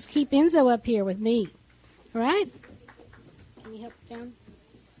down. I'll just keep Enzo up here with me. All right? Can you help down?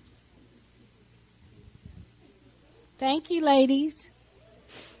 Thank you, ladies.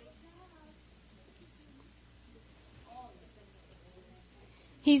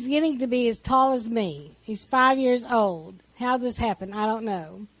 He's getting to be as tall as me. He's 5 years old. How this happened, I don't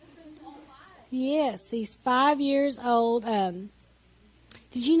know. Yes, he's 5 years old. Did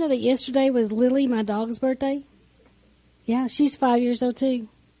you know that yesterday was Lily, my dog's birthday? Yeah, she's 5 years old too.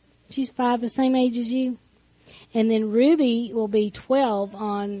 She's 5, the same age as you. And then Ruby will be 12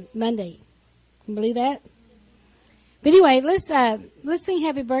 on Monday. Can you believe that? But anyway, let's sing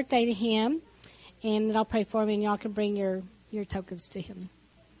happy birthday to him, and then I'll pray for him, and y'all can bring your tokens to him.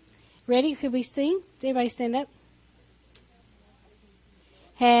 Ready? Could we sing? Everybody stand up.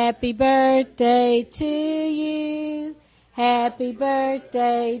 Happy birthday to you. Happy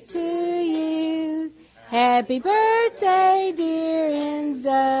birthday to you. Happy birthday, dear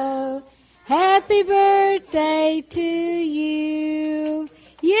Enzo. Happy birthday to you.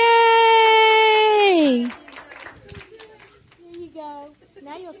 Yay! There you go.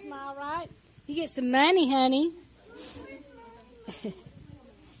 Now you'll smile, right? You get some money, honey.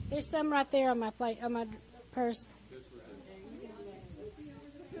 There's some right there on my plate, on my purse.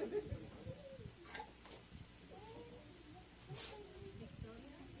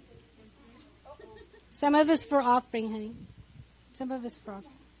 Some of us for offering, honey. Some of us for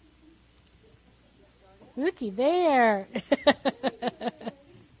offering. Looky there.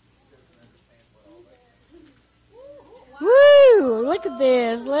 Woo! Look at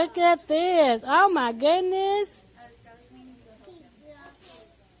this. Look at this. Oh, my goodness.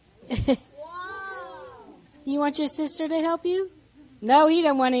 You want your sister to help you? No, he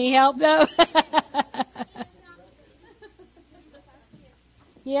don't want any help, no.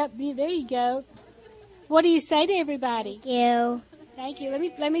 Yep, there you go. What do you say to everybody? Thank you. Thank you.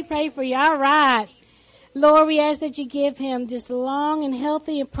 Let me pray for you. All right. Lord, we ask that you give him just a long and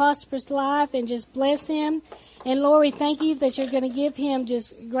healthy and prosperous life and just bless him. And Lord, we thank you that you're going to give him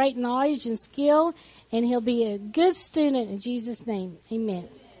just great knowledge and skill, and he'll be a good student in Jesus' name. Amen.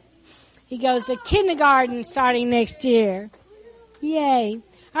 He goes to kindergarten starting next year. Yay.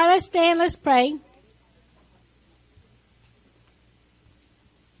 All right, let's stand. Let's pray.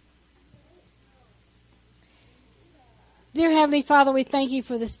 Dear Heavenly Father, we thank you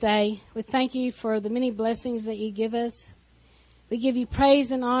for this day. We thank you for the many blessings that you give us. We give you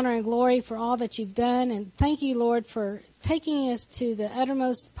praise and honor and glory for all that you've done. And thank you, Lord, for taking us to the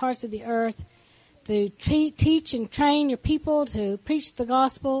uttermost parts of the earth to teach and train your people, to preach the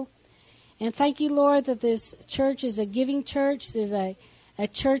gospel. And thank you, Lord, that this church is a giving church. It is a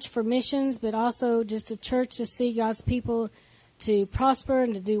church for missions, but also just a church to see God's people to prosper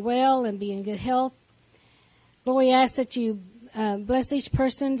and to do well and be in good health. Lord, we ask that you bless each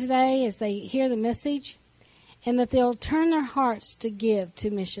person today as they hear the message, and that they'll turn their hearts to give to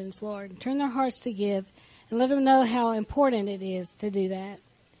missions, Lord. Turn their hearts to give and let them know how important it is to do that.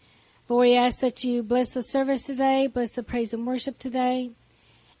 Lord, we ask that you bless the service today, bless the praise and worship today.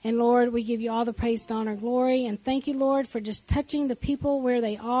 And Lord, we give you all the praise and honor and glory. And thank you, Lord, for just touching the people where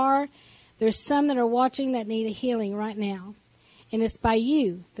they are. There's some that are watching that need a healing right now. And it's by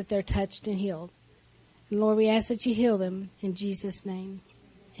you that they're touched and healed. And Lord, we ask that you heal them in Jesus' name.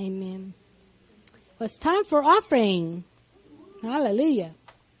 Amen. Well, it's time for offering. Hallelujah.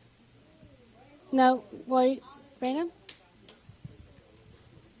 No, wait, Brandon?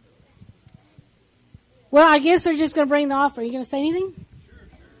 Well, I guess they're just going to bring the offering. Are you going to say anything?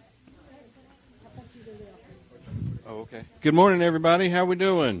 Oh, okay. Good morning, everybody. How we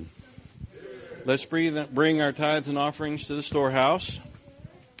doing? Let's bring our tithes and offerings to the storehouse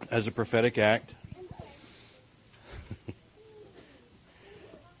as a prophetic act.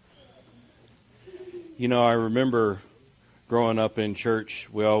 You know, I remember growing up in church,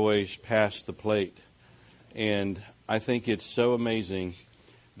 we always passed the plate. And I think it's so amazing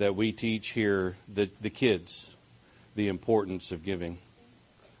that we teach here the kids the importance of giving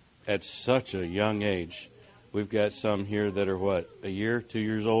at such a young age. We've got some here that are, a year, 2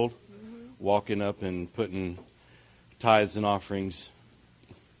 years old, walking up and putting tithes and offerings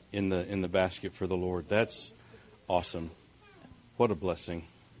in the basket for the Lord. That's awesome. What a blessing.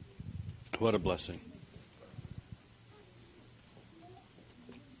 What a blessing.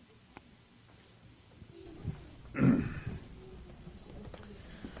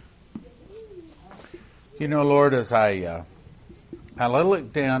 You know, Lord, as I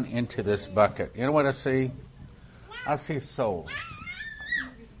look down into this bucket, you know what I see? I see souls.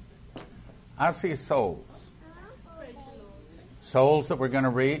 I see souls. Souls that we're going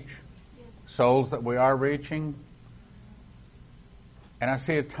to reach. Souls that we are reaching. And I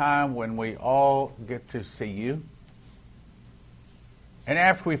see a time when we all get to see you. And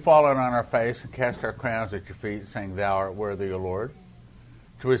after we've fallen on our face and cast our crowns at your feet, saying, Thou art worthy, O Lord,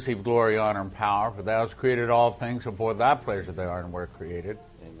 to receive glory, honor, and power, for thou hast created all things, and for thy pleasure they are and were created.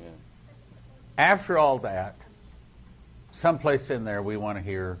 Amen. After all that, someplace in there we want to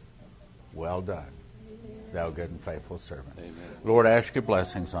hear, Well done, thou good and faithful servant. Amen. Lord, I ask your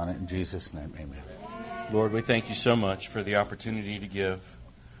blessings on it in Jesus' name. Amen. Lord, we thank you so much for the opportunity to give.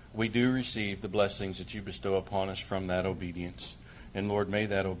 We do receive the blessings that you bestow upon us from that obedience. And Lord, may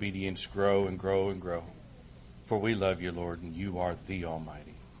that obedience grow and grow and grow. For we love you, Lord, and you are the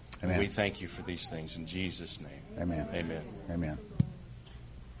Almighty. Amen. And we thank you for these things in Jesus' name. Amen. Amen. Amen.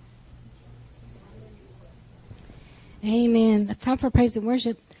 Amen. It's time for praise and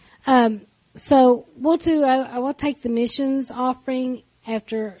worship. So we'll do. I will take the missions offering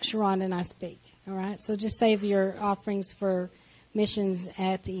after Charonda and I speak. All right. So just save your offerings for missions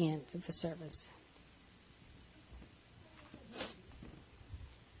at the end of the service.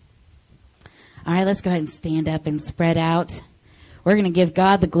 All right, let's go ahead and stand up and spread out. We're going to give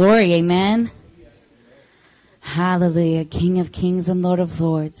God the glory. Amen. Hallelujah. King of kings and Lord of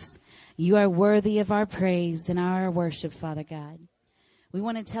lords. You are worthy of our praise and our worship, Father God. We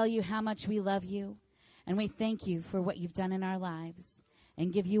want to tell you how much we love you, and we thank you for what you've done in our lives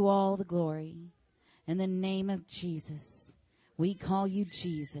and give you all the glory. In the name of Jesus, we call you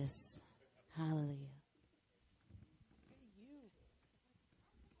Jesus. Hallelujah.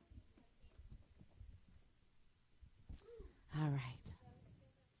 All right.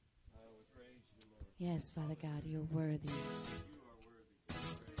 Yes, Father God, you're worthy.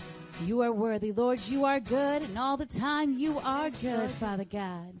 You are worthy. Lord, you are good, and all the time you are good, Father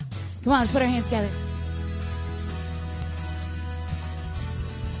God. Come on, let's put our hands together.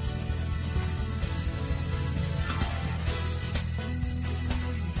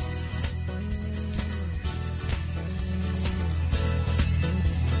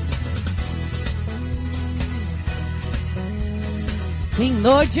 Sing,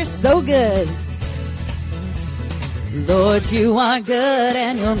 Lord, you're so good. Lord, you are good,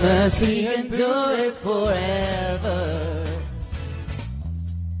 and your mercy endures forever.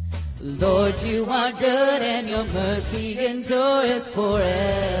 Lord, you are good, and your mercy endures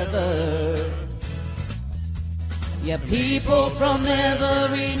forever. Yeah, people from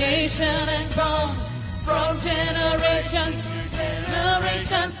every nation and tongue, from generation to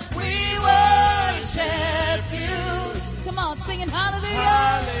generation, we worship you. Come on, singing hallelujah.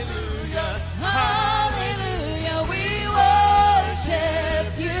 Hallelujah. Hallelujah. We worship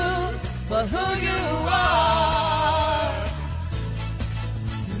you for who you are.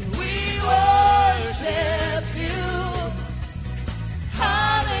 We worship you.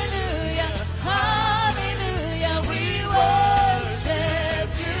 Hallelujah. Hallelujah. We worship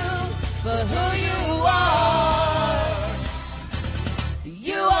you for who you are.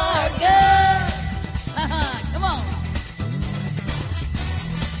 You are good. Come on.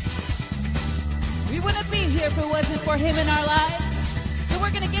 We wouldn't be here if it wasn't for him in our lives. So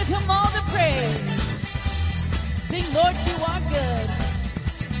we're going to give him all the praise. Sing, Lord, you are good.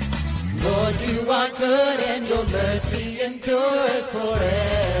 Lord, you are good and your mercy endures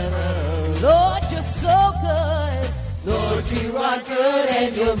forever. Lord, you're so good. Lord, you are good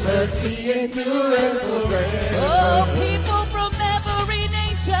and your mercy endures forever. Oh, people from every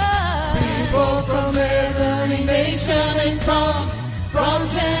nation. People from every nation and tongue. From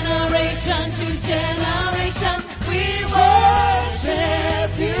generation to generation, we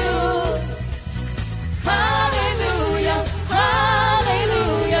worship you. Hallelujah,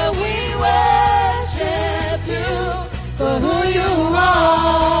 hallelujah, we worship you for who you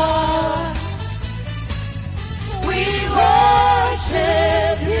are. We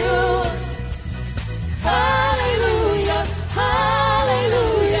worship you. Hallelujah,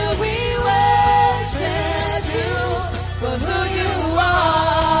 hallelujah, we worship you for who you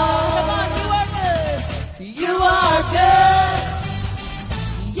are. Come on, you are good. You are good.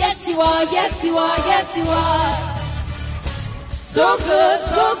 Yes, you are, yes, you are, yes, you are. So good,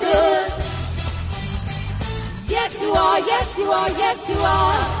 so good. Yes, you are, yes, you are, yes, you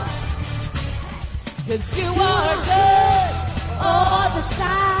are. 'Cause you are good all the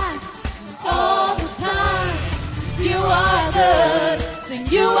time, all the time. You are good, sing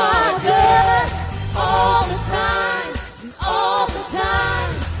you are good all the time, all the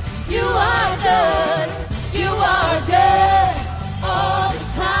time. You are good, you are good all the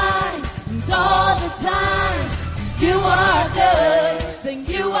time, all the time. You are good, sing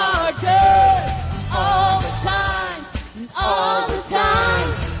you are good all the time, all the time.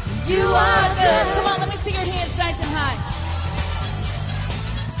 You are good. Come on, let me see your hands nice and high.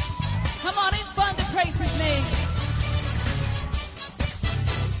 Come on, it's fun to praise his name.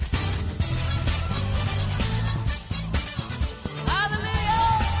 Hallelujah.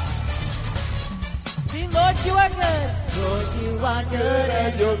 See, Lord, you are good. Lord, you are good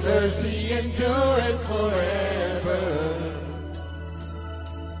and your mercy endures forever.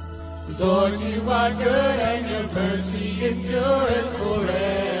 Lord, you are good and your mercy endures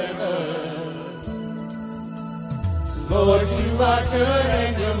forever. Lord, you are good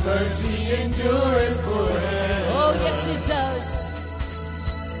and your mercy endures forever. Oh, yes, it does.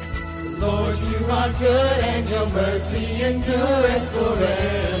 Lord, you are good and your mercy endures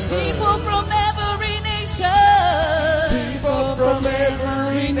forever. People from every nation. People from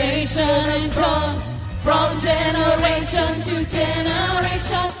every nation and tongue. From generation to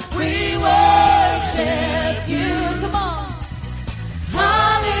generation, we worship you. Come on.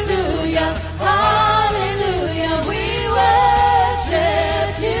 Hallelujah, hallelujah, we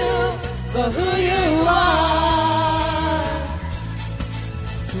worship you for who you are.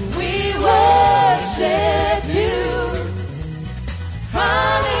 We worship you.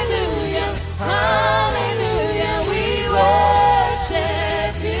 Hallelujah, hallelujah, we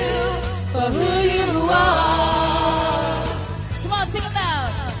worship you for who you are. Come on, sing it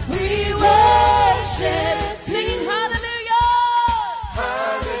loud. We worship, singing hallelujah.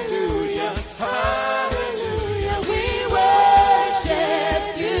 Hallelujah, hallelujah. We worship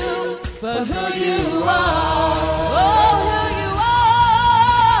you for who you are. Oh, who you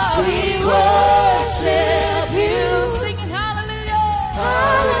are. We worship you, singing hallelujah.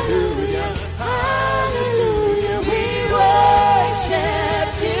 Hallelujah, hallelujah. We worship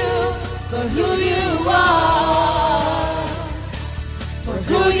you for who you are. For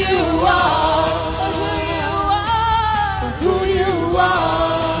who you are. For who you are. For who you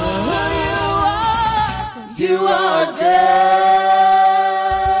are. For who you are. You are good.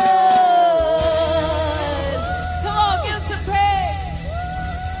 Come on, give us some praise.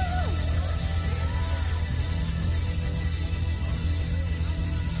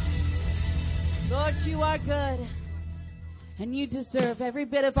 Lord, you are good. And you deserve every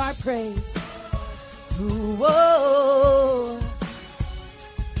bit of our praise. Ooh, whoa.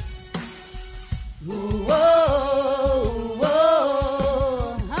 Ooh, whoa,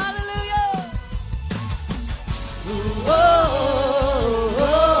 whoa. Hallelujah. Ooh,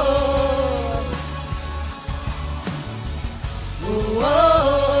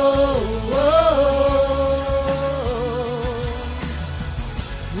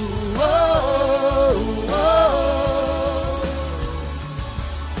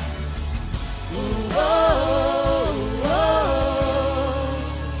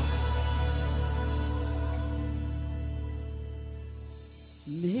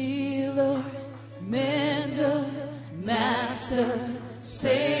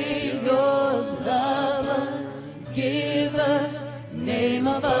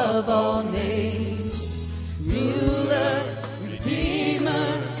 above all names. Ruler,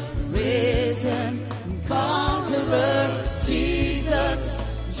 Redeemer, risen, conqueror, Jesus,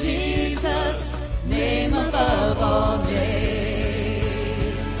 Jesus, name above all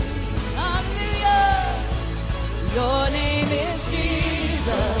names. Hallelujah! Your name is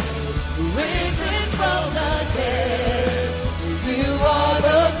Jesus, risen from the dead. You are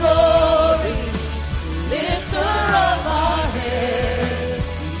the glory, lifter of our head.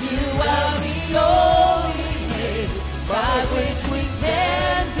 You are the only name by which we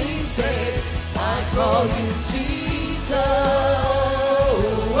can be saved. I call you Jesus.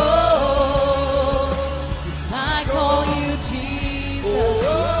 Yes, I call you Jesus.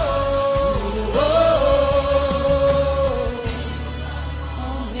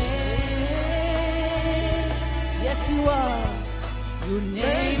 Oh, yes. Yes, you are. Your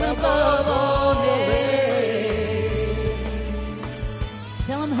name above all names.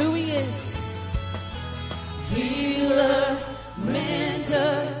 Tell him who he is. Healer,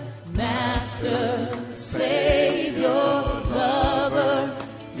 mentor, master, savior, lover,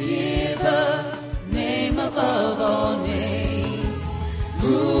 giver, name above all names.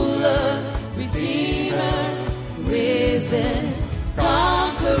 Ruler, redeemer, risen,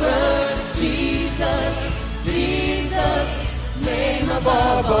 conqueror, Jesus, Jesus, name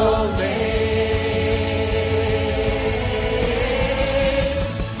above all names.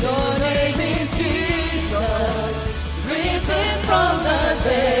 Your name is Jesus, risen from the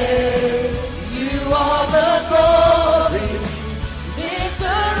dead. You are the glory,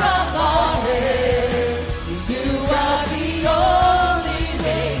 lifter of our head. You are the only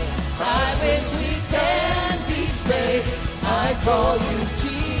name by which we can be saved. I call you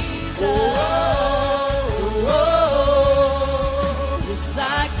Jesus. Yes, I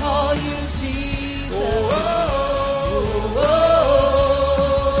call you Jesus.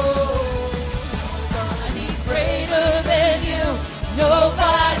 Nobody greater than you.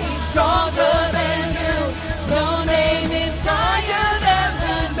 Nobody stronger than you. No name is higher than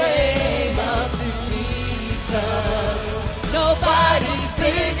the name of Jesus. Nobody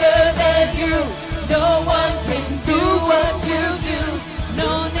bigger than you. No one can do what you do.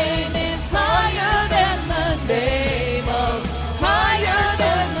 No name is higher than the name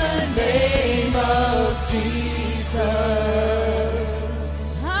of Jesus.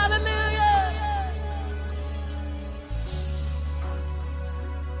 Hallelujah.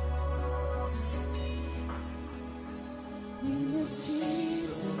 Name is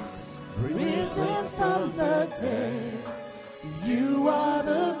Jesus, risen from the dead. You are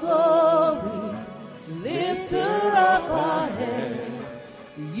the glory, lifter of our head.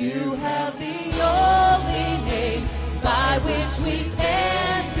 You have the only name by which we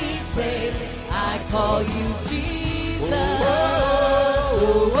can be saved. I call you Jesus.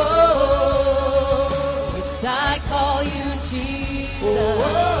 Yes, I call you Jesus.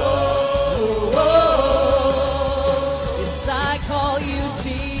 Yes, I call you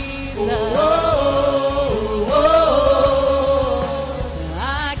Jesus.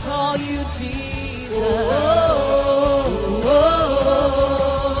 I call you Jesus.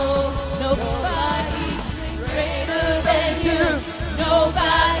 Nobody greater than you.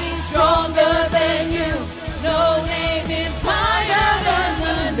 Nobody stronger than you. No name is higher than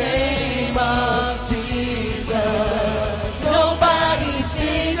the name of Jesus. Nobody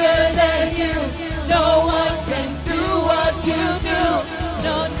bigger than you. No one can do what you do.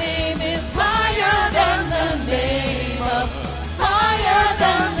 No name is higher than the name of, higher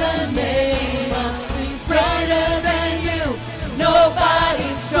than the name of. He's greater than you. Nobody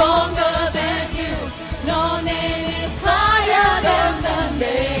stronger than you. No name is higher than the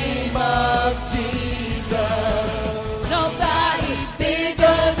name of Jesus. Nobody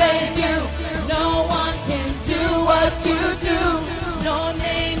bigger than you. No one can do what you do. No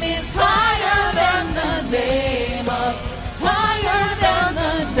name is higher than the name of, higher than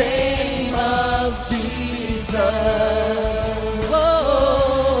the name of Jesus.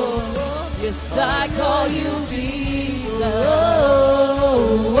 Oh, yes, I call you Jesus.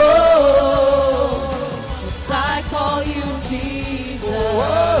 Yes, I call you Jesus.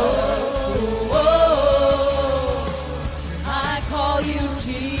 I call you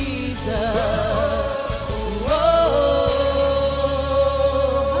Jesus.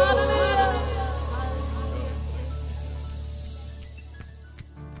 Hallelujah.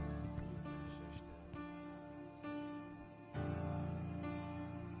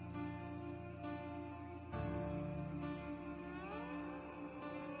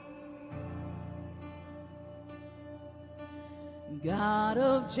 God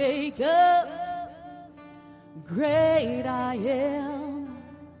of Jacob, great I am,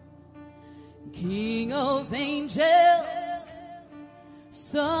 of angels,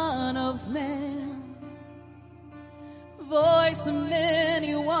 Son of man, voice of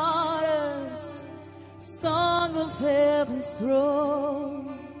many waters, song of heaven's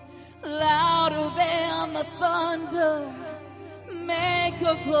throne, louder than the thunder, make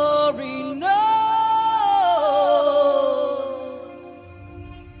your glory known.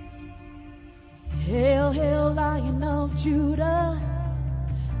 Hail, hail, Lion of Judah,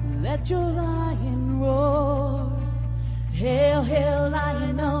 let your lion roar. Hail, hail,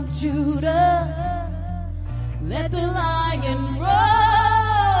 Lion of Judah, let the lion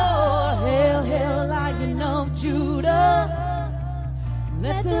roar. Hail, hail, Lion of Judah,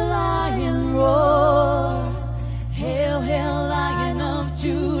 let the lion roar. Hail, hail, Lion of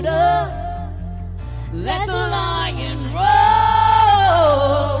Judah, let the lion roar.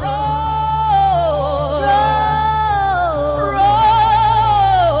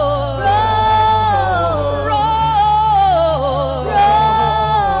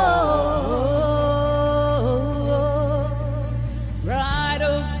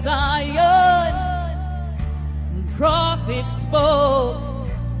 Spoke,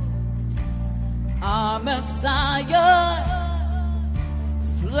 our Messiah,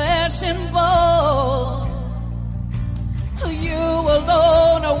 flesh and bone. You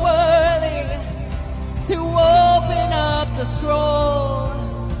alone are worthy to open up the scroll.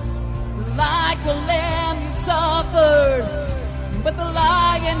 Like a lamb you suffered, but the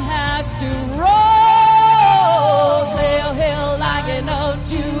lion has to roar. Hail, hail, Lion of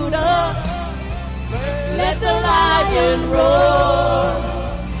Judah, let the lion roar.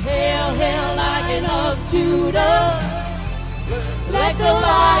 Hail, hail, Lion of Judah, let the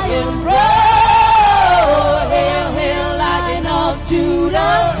lion roar. Hail, hail, Lion of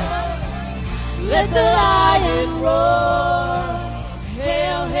Judah, let the lion roar.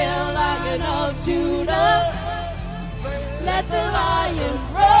 Hail, hail, Lion of Judah, let the lion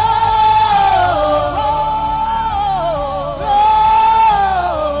roar.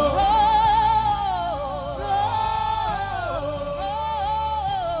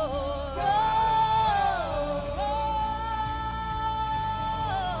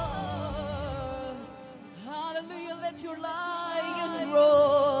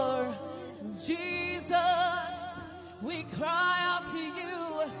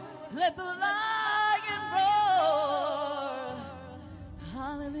 Let the lion roar.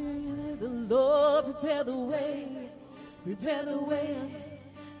 Hallelujah. The Lord prepare the way. Prepare the way.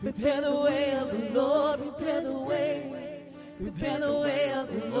 Prepare the way of the Lord. Prepare the way. Prepare the way of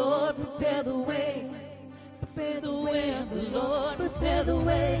the Lord. Prepare the way. Prepare the way of the Lord. Prepare the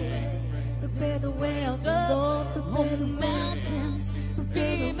way. Prepare the way of the Lord. On the mountains.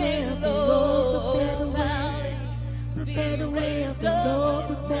 Prepare the way of the Lord. Prepare the way. Prepare the way of the Lord,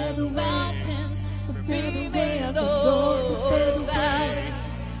 prepare the mountains, prepare the way of the Lord, prepare the valley,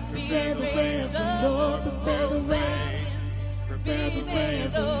 prepare the way of the Lord, prepare the mountains, prepare the way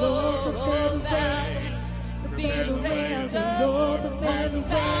of the Lord, prepare the valley, prepare the way of the Lord, prepare the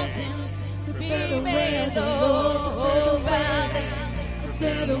mountains, prepare the way of the Lord, valley,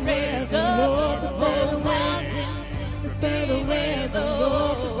 prepare the way of the Lord, prepare the mountains, prepare the way of the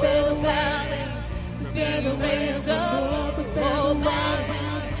Lord, prepare the valley. Prepare the way of the Lord, prepare the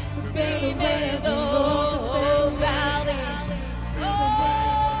mountains, prepare the way of the Lord, valley.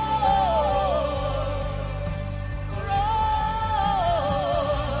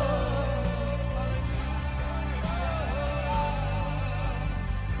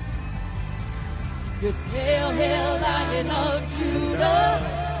 Just hail, hail, Lion of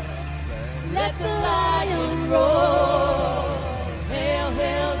Judah, let the lion roar. Hail,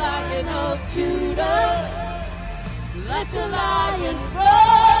 hail, Lion of Judah, let your lion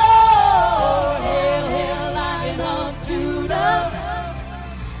roar. Hail, hail, Lion of Judah,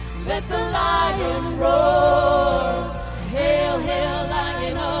 let the lion roar. Hail, hail,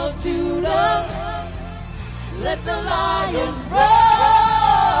 Lion of Judah, let the lion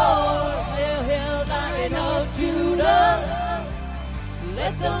roar. Hail, hail, Lion of Judah,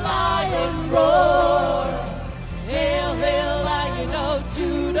 let the lion roar. Hail, hail, Lion of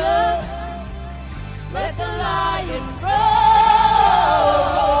Judah, let the lion roar.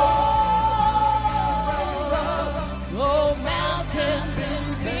 Oh, mountains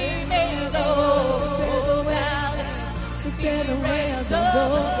be made low. Oh, valleys be raised up.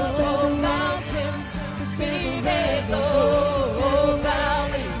 Oh, mountains be made low. Oh,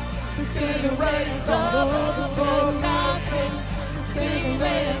 valleys be raised up. Oh, mountains be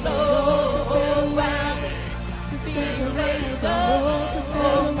made low. Oh, valleys be raised up.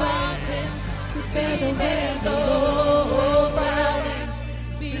 Oh, mountains be made low. Oh, valley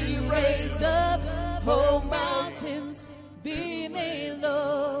be raised up. Oh,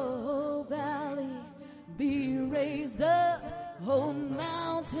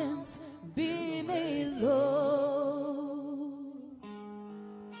 be made low.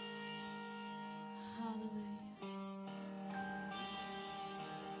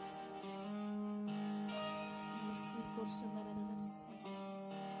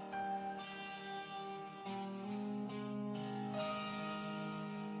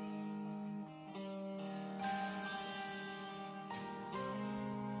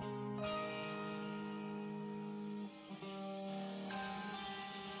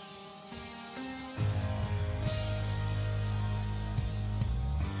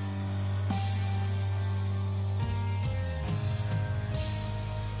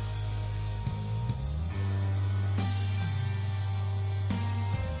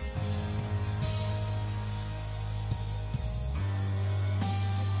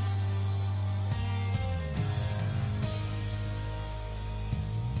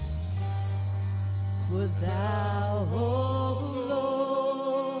 For thou, O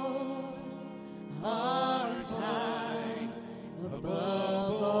Lord, art high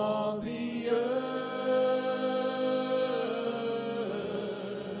above all the earth.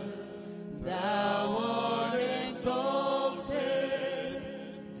 Thou art exalted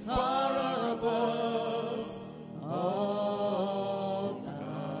far above all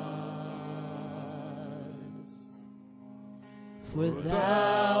gods. For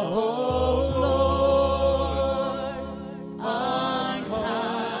thou, O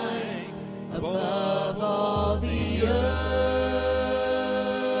above all the earth,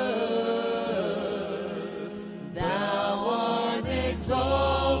 thou art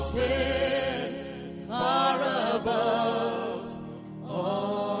exalted far above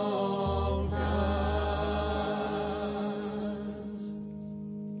all gods.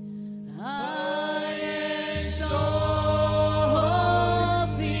 I exalt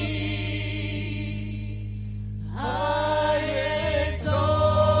thee,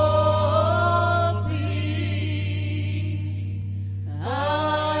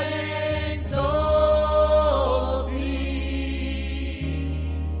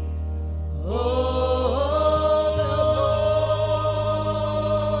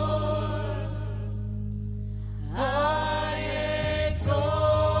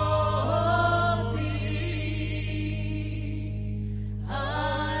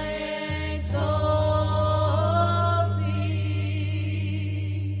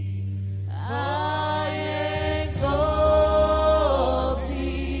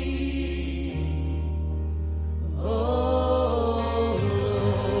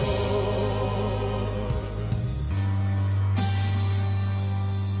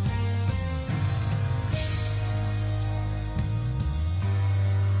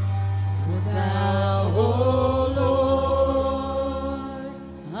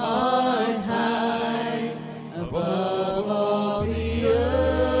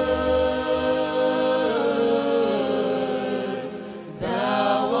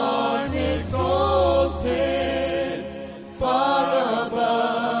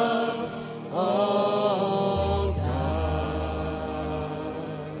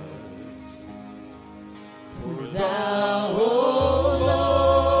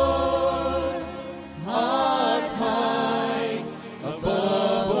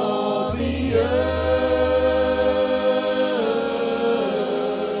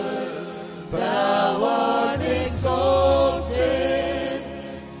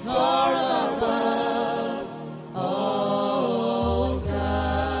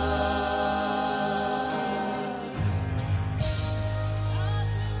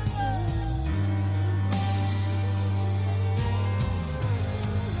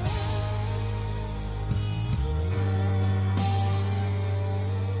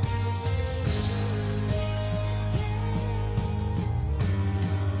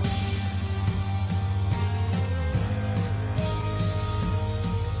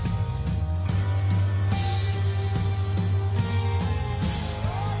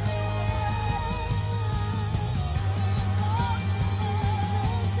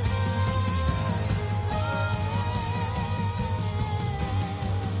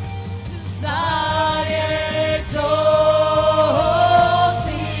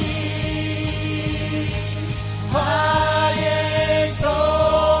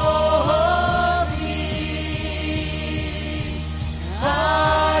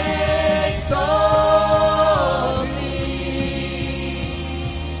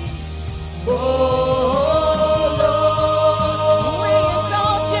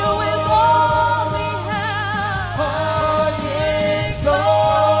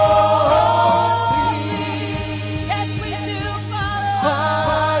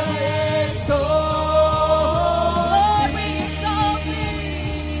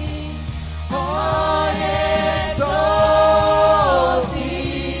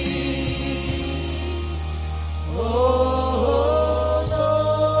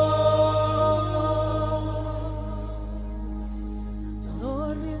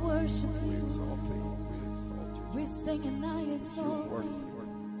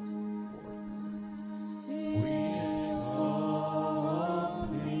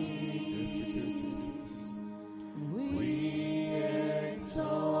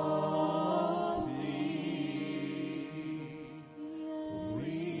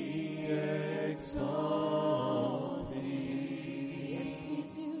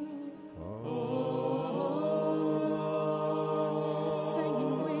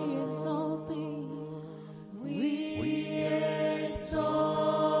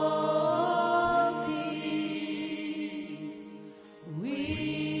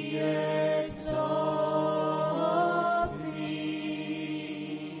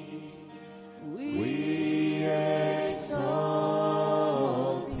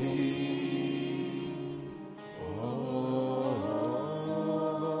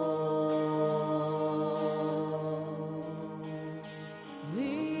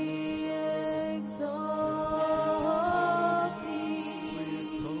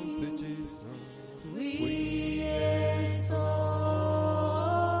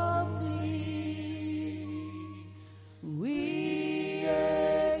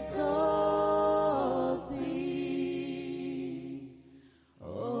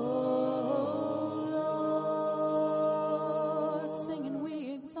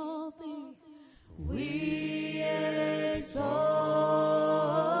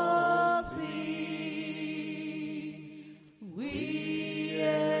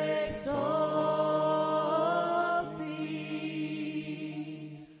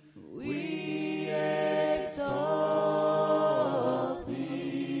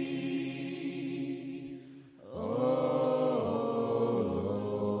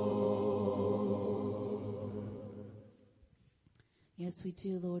 yes, we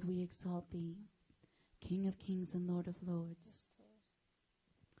do, Lord. We exalt thee, King of kings and Lord of lords.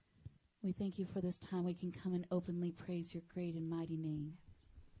 We thank you for this time we can come and openly praise your great and mighty name.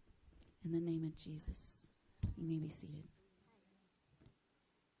 In the name of Jesus, you may be seated.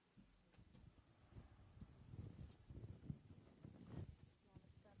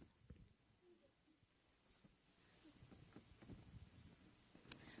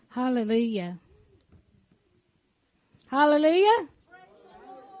 Hallelujah. Hallelujah.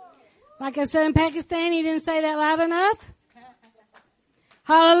 Like I said in Pakistan, you didn't say that loud enough.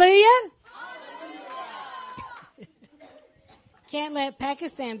 Hallelujah. Can't let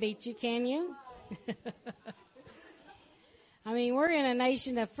Pakistan beat you, can you? I mean, we're in a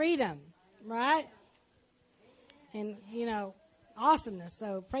nation of freedom, right? And, awesomeness.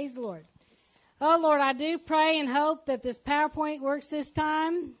 So praise the Lord. Oh, Lord, I do pray and hope that this PowerPoint works this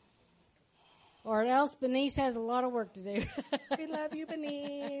time. Or else Benice has a lot of work to do. We love you,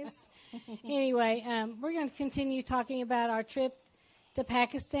 Benice. Anyway, we're going to continue talking about our trip to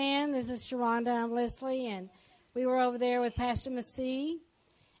Pakistan. This is Charonda. I'm Leslie, and we were over there with Pastor Masih,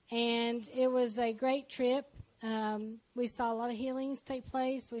 and it was a great trip. We saw a lot of healings take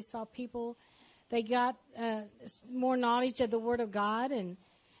place. We saw people, they got more knowledge of the Word of God, and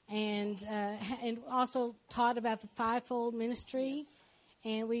also taught about the fivefold ministry. Yes.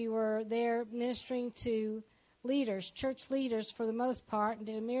 And we were there ministering to leaders, church leaders for the most part, and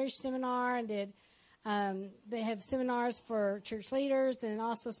did a marriage seminar, and they had seminars for church leaders, and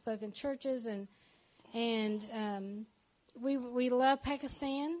also spoke in churches, and we love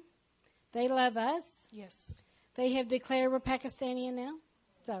Pakistan. They love us. Yes. They have declared we're Pakistani now,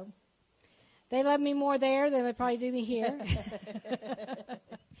 so they love me more there than they probably do me here.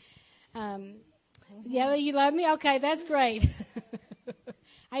 Yeah, you love me? Okay, that's great.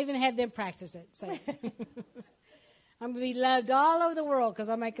 I even had them practice it. So I'm going to be loved all over the world because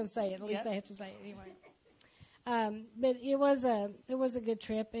I'll make them say it. At least they have to say it anyway. But it was a good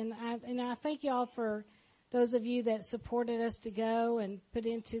trip, and I thank you all for those of you that supported us to go and put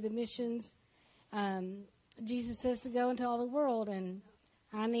into the missions. Jesus says to go into all the world, and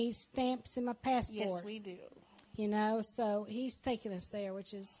I need stamps in my passport. Yes, we do. So he's taking us there,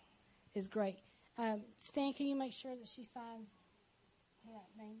 which is great. Stan, can you make sure that she signs that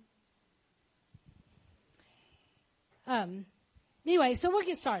name? Anyway, so we'll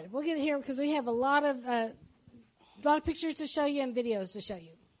get started. We'll get here because we have a lot of pictures to show you and videos to show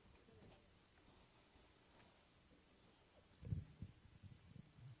you.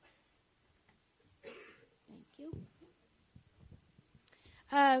 Thank you.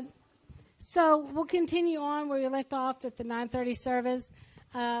 So we'll continue on where we left off at the 9:30 service.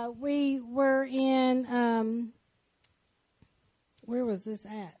 We were in, where was this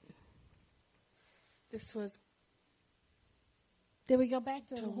at? This was. Did we go back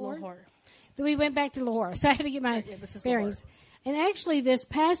to Lahore? Lahore. Then we went back to Lahore. So I had to get my bearings. And actually, this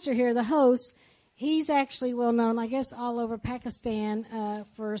pastor here, the host, he's actually well known, I guess, all over Pakistan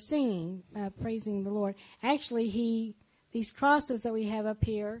for singing, praising the Lord. Actually, these crosses that we have up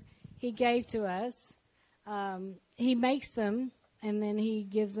here, he gave to us. He makes them, and then he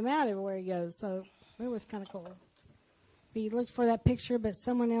gives them out everywhere he goes. So it was kind of cool. We looked for that picture, but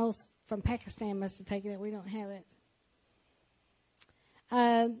someone else from Pakistan must have taken it. We don't have it.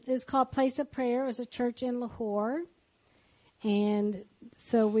 It's called Place of Prayer. It was a church in Lahore. And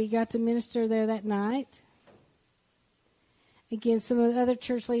so we got to minister there that night. Again, some of the other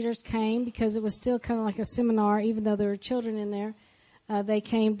church leaders came because it was still kind of like a seminar, even though there were children in there. They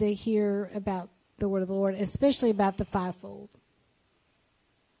came to hear about the word of the Lord, especially about the fivefold.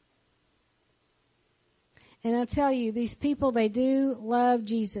 And I tell you, these people, they do love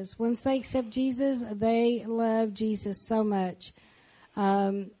Jesus. Once they accept Jesus, they love Jesus so much.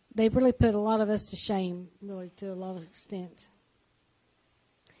 They really put a lot of us to shame, really, to a lot of extent.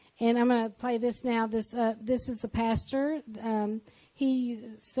 And I'm going to play this now. This is the pastor. He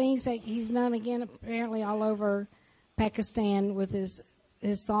sings. He's known again apparently all over Pakistan with his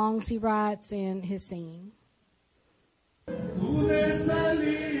songs he writes and his singing.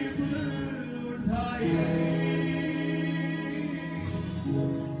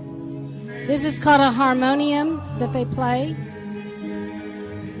 This is called a harmonium that they play.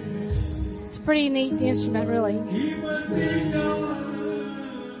 It's a pretty neat instrument, really.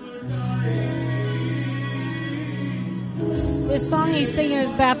 This song he's singing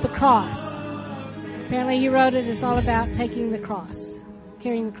is about the cross. Apparently he wrote it. It's all about taking the cross,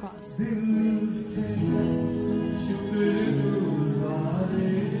 carrying the cross.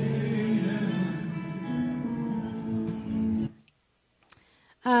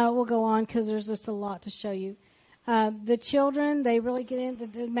 We'll go on because there's just a lot to show you. The children, they really get into,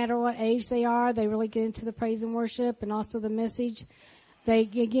 no matter what age they are, they really get into the praise and worship and also the message. They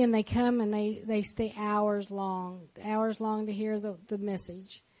come and they stay hours long to hear the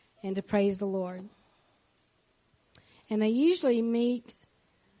message and to praise the Lord. And they usually meet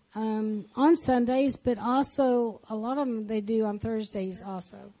on Sundays, but also a lot of them they do on Thursdays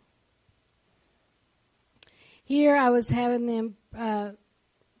also. Here I was having them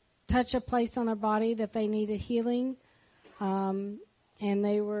touch a place on their body that they needed healing, and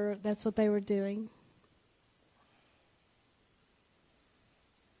that's what they were doing.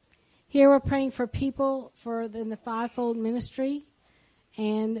 Here we're praying for people in the fivefold ministry,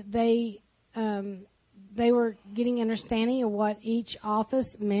 and they were getting understanding of what each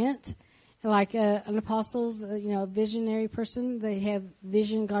office meant. Like an apostle's, a visionary person, they have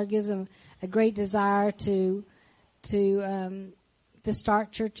vision. God gives them a great desire to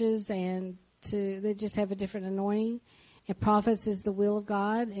start churches, and they just have a different anointing. And prophets is the will of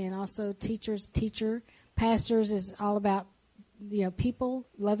God, and also teacher. Pastors is all about people,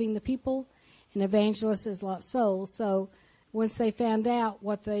 loving the people, and evangelists is lost souls. So once they found out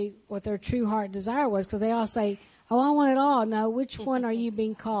what their true heart desire was, because they all say, "Oh, I want it all." No, which one are you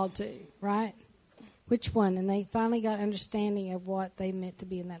being called to, right? Which one? And they finally got understanding of what they meant to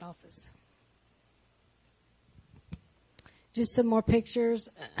be in that office. Just some more pictures.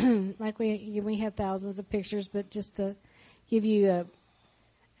 Like we have thousands of pictures, but just to give you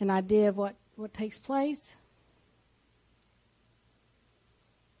an idea of what takes place.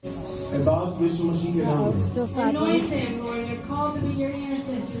 Still sideways. Anoint them, Lord. They're called to be your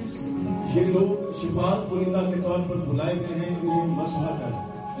intercessors.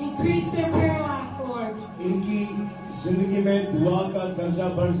 Increase their prayer life, Lord. Give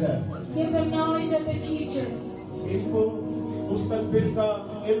them knowledge of the future.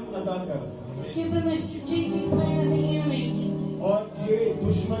 Give them a strategic plan of the enemy.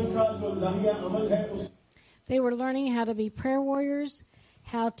 They were learning how to be prayer warriors,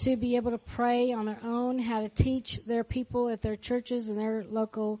 how to be able to pray on their own, how to teach their people at their churches and their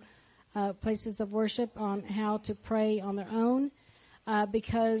local places of worship on how to pray on their own.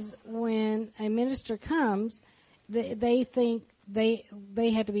 Because when a minister comes, they think they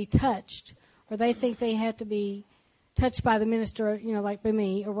have to be touched, or they think they have to be touched by the minister, like by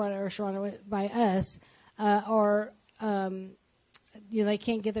me or whatever, Charonda, by us, or they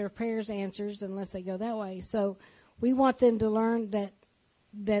can't get their prayers answered unless they go that way. So we want them to learn that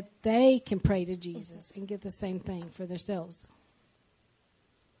they can pray to Jesus and get the same thing for themselves.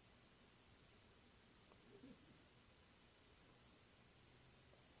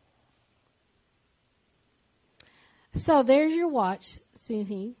 So there's your watch,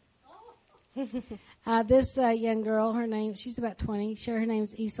 Suhi. This young girl, she's about 20. Her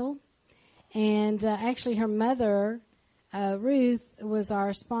name's Isel. And actually her mother, Ruth, was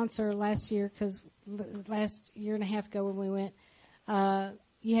our sponsor last year, because last year and a half ago when we went,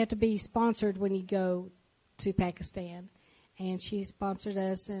 you have to be sponsored when you go to Pakistan. And she sponsored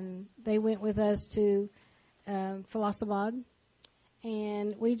us, and they went with us to Philosophad.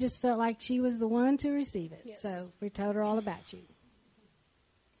 And we just felt like she was the one to receive it. Yes. So we told her all about you.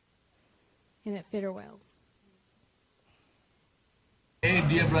 And it fit her well. Hey,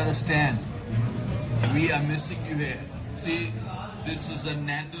 dear brother Stan, we are missing you here. See, this is a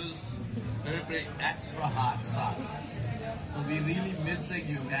Nando's very, very extra hot sauce. So we're really missing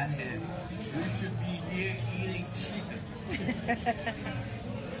you, man, here. You should be here eating chicken.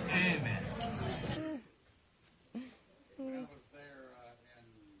 Amen.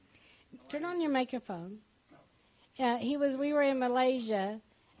 Turn on your microphone. We were in Malaysia,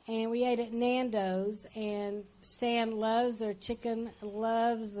 and we ate at Nando's, and Stan loves their chicken,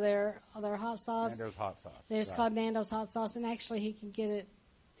 loves their hot sauce. Nando's hot sauce. It's called Nando's hot sauce, and actually he can get it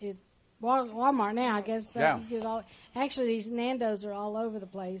at Walmart now, I guess. Yeah. You can get it all. Actually, these Nando's are all over the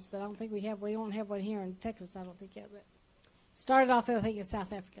place, but I don't think we don't have one here in Texas, I don't think yet. But started off, I think, in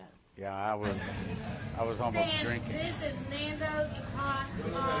South Africa. Yeah, I was almost drinking. This is Nando's hot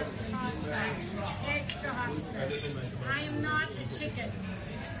sauce. Extra hot sauce. I am not a chicken.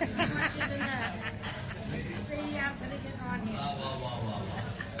 Too much is enough. See, I'm putting it on here.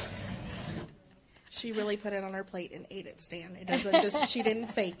 She really put it on her plate and ate it, Stan. It doesn't just, she didn't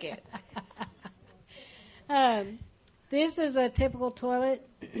fake it. This is a typical toilet.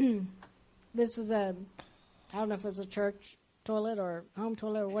 This was I don't know if it was a church toilet or home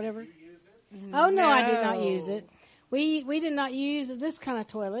toilet or whatever. Oh, no, I did not use it. We did not use this kind of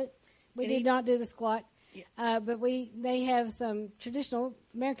toilet. We did not do the squat. Yeah. But they have some traditional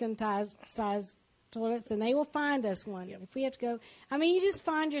American size toilets, and they will find us one if we have to go. I mean, you just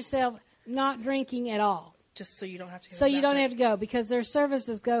find yourself not drinking at all. Just so you don't have to go. So you don't have to go, because their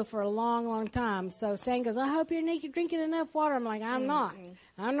services go for a long, long time. So Stan goes, I hope you're drinking enough water. I'm like, I'm not.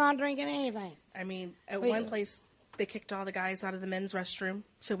 I'm not drinking anything. I mean, at one place, they kicked all the guys out of the men's restroom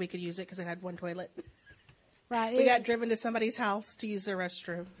so we could use it because it had one toilet. Right. We got driven to somebody's house to use their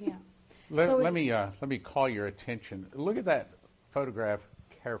restroom. Yeah. Let me call your attention. Look at that photograph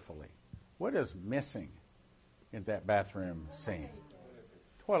carefully. What is missing in that bathroom scene?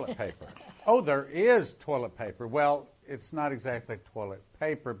 Toilet paper. Oh, there is toilet paper. Well, it's not exactly toilet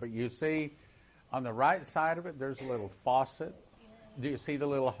paper, but you see on the right side of it, there's a little faucet. Do you see the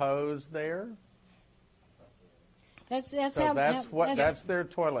little hose there? That's their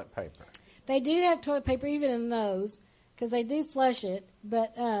toilet paper. They do have toilet paper even in those, because they do flush it,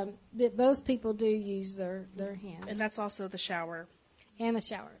 but most people do use their hands. And that's also the shower. And the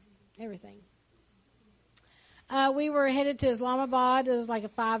shower. Everything. We were headed to Islamabad. It was like a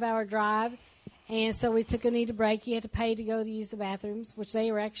 5-hour drive. And so we took a need to break. You had to pay to go to use the bathrooms, which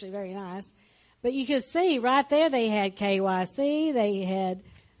they were actually very nice. But you could see right there they had KYC. They had...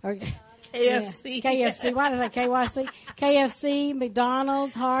 KFC. KFC. Why did I say KYC? KFC,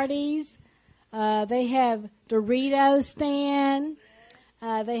 McDonald's, Hardee's. They have Doritos stand.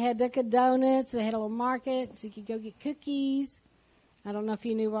 They had Dunkin' Donuts. They had a little market, so you could go get cookies. I don't know if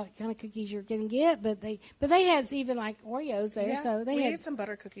you knew what kind of cookies you were going to get, but they had even like Oreos there. Yeah, so we had some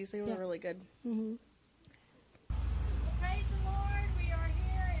butter cookies. They were really good. Mm-hmm. Praise the Lord. We are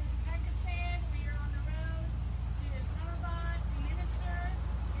here in Pakistan. We are on the road to Islamabad to minister.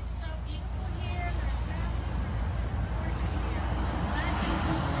 It's so beautiful here. There's mountains. It's just gorgeous here. Blessings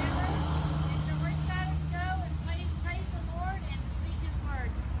forever. And so we're excited to go and praise the Lord and to speak His word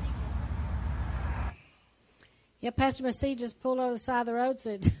to the people. Yeah, Pastor Massey just pulled over the side of the road and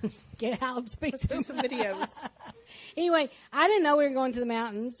said, get out and speak Let's to do some videos. Anyway, I didn't know we were going to the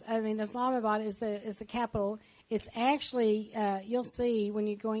mountains. I mean, Islamabad is the capital. It's actually, you'll see when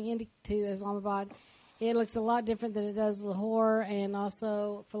you're going into Islamabad, it looks a lot different than it does Lahore and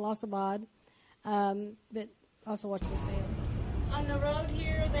also Faisalabad. But also watch this video. On the road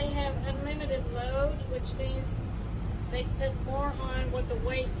here, they have unlimited load, which means they put more on what the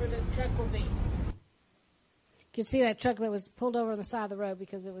weight for the truck will be. You can see that truck that was pulled over on the side of the road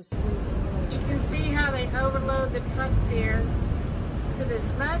because it was too overloaded. You can see how they overload the trucks here. Put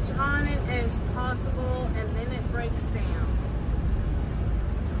as much on it as possible, and then it breaks down.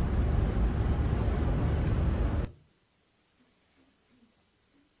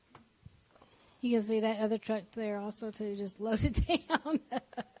 You can see that other truck there also too, just loaded down.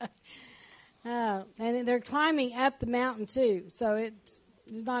 And they're climbing up the mountain too, so it's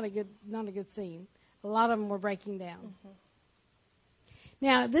not a good scene. A lot of them were breaking down. Mm-hmm.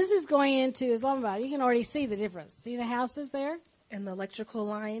 Now, this is going into Islamabad. You can already see the difference. See the houses there? And the electrical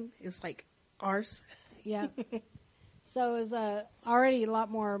line is like ours. Yeah. So it's already a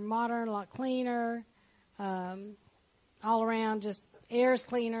lot more modern, a lot cleaner. All around, just air is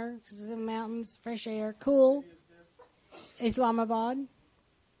cleaner because it's in the mountains, fresh air, cool. Islamabad.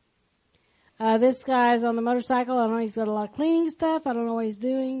 This guy's on the motorcycle. I don't know, he's got a lot of cleaning stuff. I don't know what he's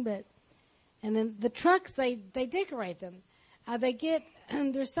doing, but... And then the trucks, they decorate them. They get,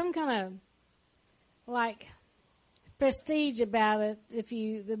 there's some kind of, like, prestige about it.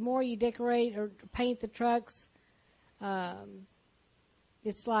 The more you decorate or paint the trucks,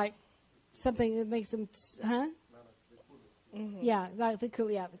 it's like something that makes them, huh? Mm-hmm. Yeah, like the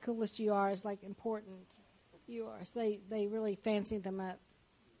coolest you are is like important you are. So they really fancy them up.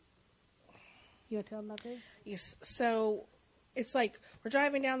 You want to tell them about this? Yes. So it's like we're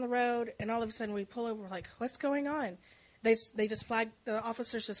driving down the road, and all of a sudden we pull over. We're like, what's going on? They just flag, the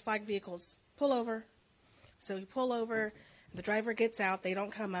officers just flag vehicles. Pull over. So we pull over. The driver gets out. They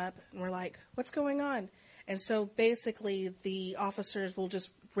don't come up. And we're like, what's going on? And so basically the officers will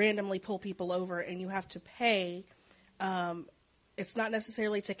just randomly pull people over, and you have to pay. It's not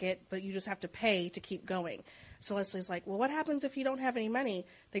necessarily a ticket, but you just have to pay to keep going. So Leslie's like, well, what happens if you don't have any money?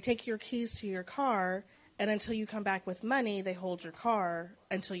 They take your keys to your car, and until you come back with money, they hold your car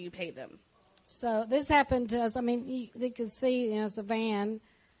until you pay them. So this happened to us. I mean, they could see, it's a van,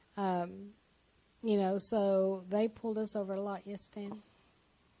 so they pulled us over a lot. Yes, Stan?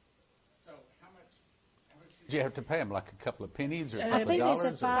 So how much did you have to pay them? Like a couple of pennies or a I couple think of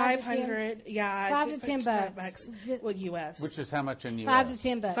it's dollars? a $500, yeah. $5 to $10. Well, U.S. Which is how much in U.S.? $5 to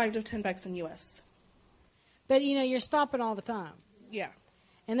 $10. $5 to $10 in U.S. But, you're stopping all the time. Yeah.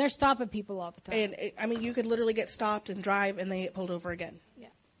 And they're stopping people all the time. And, you could literally get stopped and drive, and they get pulled over again. Yeah.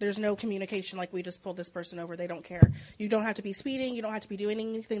 There's no communication like we just pulled this person over. They don't care. You don't have to be speeding. You don't have to be doing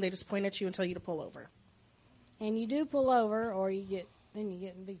anything. They just point at you and tell you to pull over. And you do pull over, or you get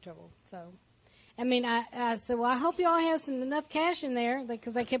in big trouble. So, I mean, I said, well, I hope you all have enough cash in there,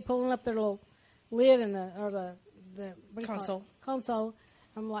 because they kept pulling up their little lid in the what do you call it? Console.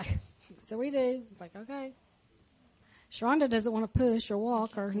 I'm like, so we do. It's like, okay. Charonda doesn't want to push or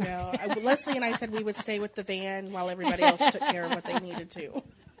walk or no. Leslie and I said we would stay with the van while everybody else took care of what they needed to.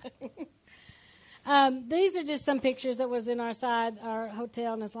 These are just some pictures that was in our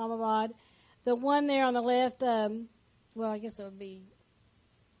hotel in Islamabad. The one there on the left, well, I guess it would be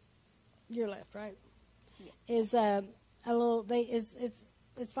your left, right? Yeah. Is a little.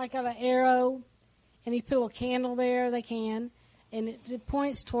 It's like got an arrow, and you put a little candle there. They can, and it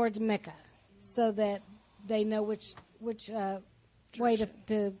points towards Mecca, so that they know which way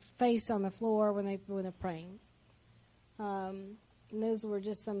to face on the floor when they're praying. And those were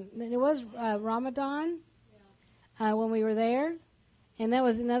just some. It was Ramadan when we were there, and that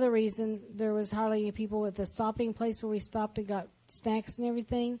was another reason there was hardly any people at the stopping place where we stopped and got snacks and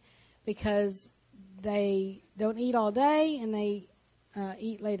everything, because they don't eat all day and they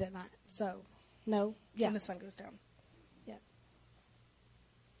eat late at night. So, no, yeah. And the sun goes down. Yeah.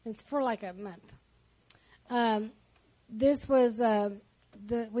 It's for like a month. This was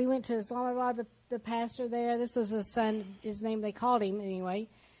we went to Islamabad. The pastor there. This was his son. His name, they called him anyway,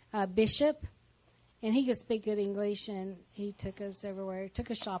 Bishop, and he could speak good English. And he took us everywhere.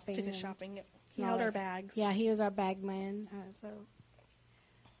 Took us shopping. He held our bags. Yeah, he was our bag man. So,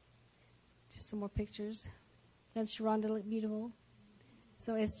 just some more pictures. Then Charonda looked beautiful.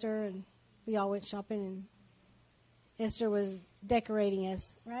 So Esther and we all went shopping, and Esther was decorating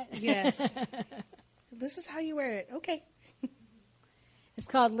us, right? Yes. This is how you wear it. Okay. It's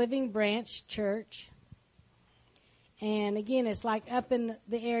called Living Branch Church. And again, it's like up in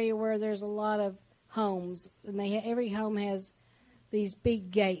the area where there's a lot of homes. And every home has these big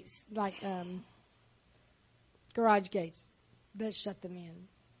gates, like garage gates that shut them in.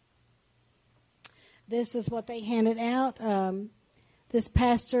 This is what they handed out. This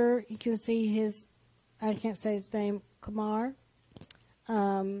pastor, you can see I can't say his name, Kumar.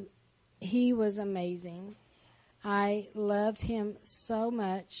 He was amazing. I loved him so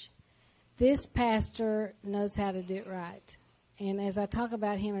much. This pastor knows how to do it right. And as I talk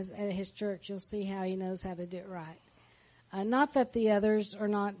about him at his church, you'll see how he knows how to do it right. Not that the others are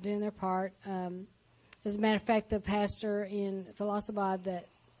not doing their part. As a matter of fact, the pastor in Philosophad, that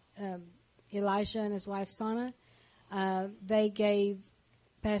Elisha and his wife Sana, they gave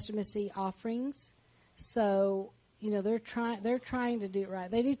Pastor Missy offerings. So, they're trying to do it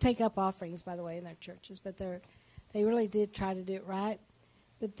right. They do take up offerings, by the way, in their churches, but they really did try to do it right.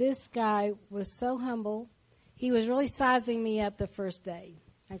 But this guy was so humble. He was really sizing me up the first day.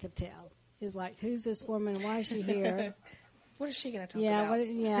 I could tell. He was like, who's this woman? Why is she here? What is she going to talk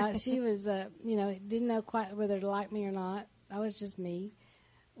about? She was, didn't know quite whether to like me or not. I was just me.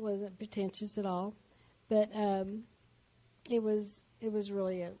 Wasn't pretentious at all. But he was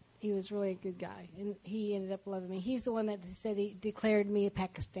really a good guy. And he ended up loving me. He's the one that said he declared me a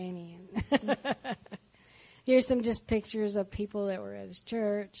Pakistani. Here's some just pictures of people that were at his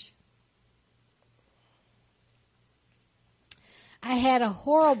church. I had a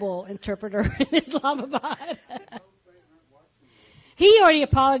horrible interpreter in Islamabad. He already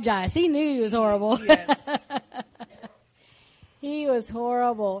apologized. He knew he was horrible. Yes. He was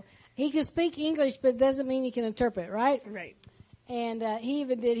horrible. He could speak English, but it doesn't mean he can interpret, right? Right. And he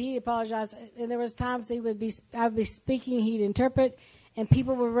even did. He apologized. And there was times I would be speaking, he'd interpret, and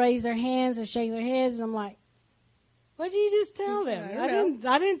people would raise their hands and shake their heads, and I'm like, what did you just tell them?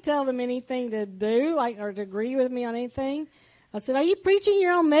 I didn't tell them anything to do, or to agree with me on anything. I said, are you preaching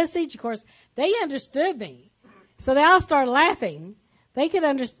your own message? Of course, they understood me. So they all started laughing. They could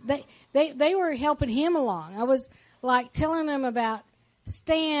understand. They were helping him along. I was like telling them about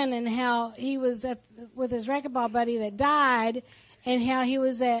Stan and how he was with his racquetball buddy that died, and how he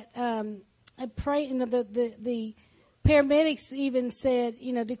was at the paramedics even said,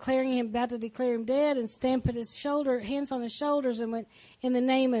 declaring him, about to declare him dead, and Stan put his hands on his shoulders and went, in the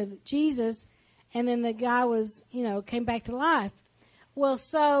name of Jesus, and then the guy was, came back to life. Well,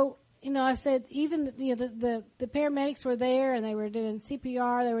 so, I said, even the paramedics were there, and they were doing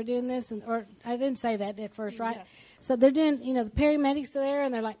CPR, they were doing this, or I didn't say that at first, right? Yeah. So they're doing, the paramedics are there,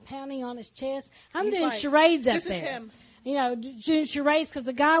 and they're like pounding on his chest. I'm doing charades up there. This is him. Doing charades, because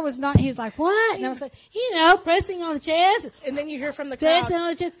the guy was not, he's like, what? And I was like, pressing on the chest. And then you hear from the crowd, pressing on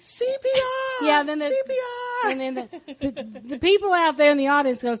the chest. CPR! Yeah, then CPR! And then the people out there in the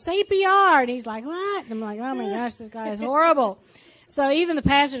audience go, CPR! And he's like, what? And I'm like, oh my gosh, this guy is horrible. So even the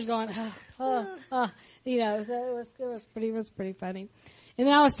pastor's going, so it was pretty funny. And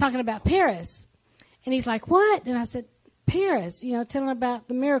then I was talking about Paris. And he's like, what? And I said, Paris, telling about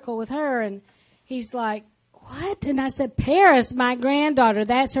the miracle with her. And he's like, what? And I said, Paris, my granddaughter,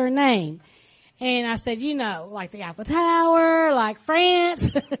 that's her name. And I said, you know, like the Eiffel Tower, like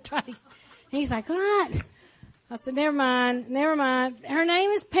France. He's like, what? I said, never mind. Her name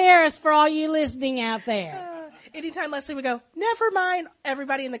is Paris for all you listening out there. Anytime Leslie would go, never mind,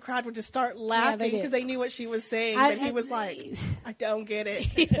 everybody in the crowd would just start laughing because they knew what she was saying. But he was like, I don't get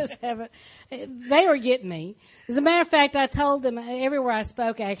it. They were getting me. As a matter of fact, I told them everywhere I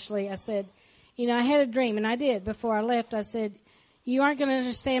spoke, actually, I said, you know, I had a dream, and I did before I left. I said, you aren't going to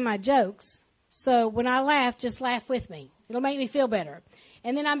understand my jokes. So when I laugh, just laugh with me. It'll make me feel better.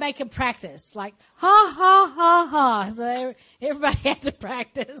 And then I make them practice, like, ha, ha, ha, ha. So everybody had to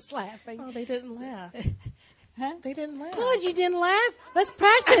practice laughing. Oh, they didn't laugh. Huh? They didn't laugh. Good, you didn't laugh? Let's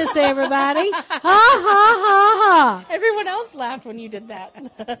practice, everybody. Ha, ha, ha, ha. Everyone else laughed when you did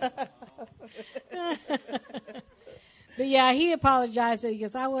that. But yeah, he apologized. He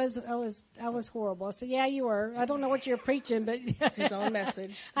goes, I was horrible. I said, yeah, you were. I don't know what you're preaching, but his own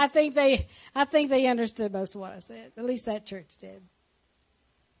message. I think they understood most of what I said. At least that church did.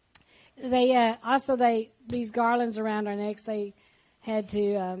 They these garlands around our necks. They had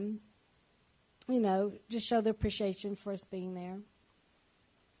to, just show their appreciation for us being there.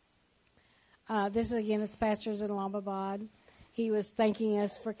 This is again, it's pastors in Islamabad. He was thanking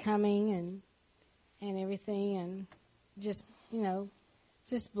us for coming and everything, and just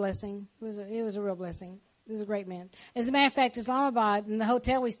blessing. It was a real blessing. He was a great man. As a matter of fact, Islamabad, in the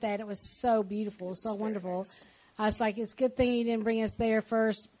hotel we stayed at, was so beautiful, so wonderful. Nice. I was like, it's a good thing you didn't bring us there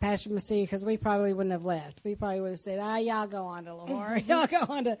first, Pastor Massey, because we probably wouldn't have left. We probably would have said, y'all go on to Lahore. Y'all go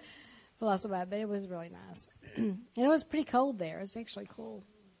on to Philosophized. But it was really nice. And it was pretty cold there. It was actually cool.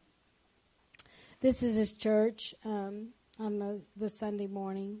 This is his church on the Sunday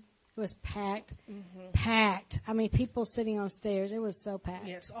morning. It was packed. Mm-hmm. Packed. I mean, people sitting on stairs. It was so packed.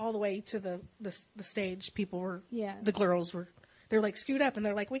 Yes, all the way to the stage. People were, the girls were, they're like, scoot up. And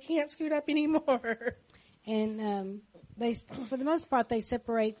they're like, we can't scoot up anymore. And they, for the most part, they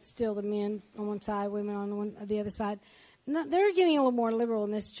separate still the men on one side, women on the other side. They're getting a little more liberal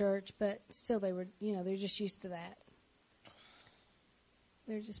in this church, but still they were, they're just used to that.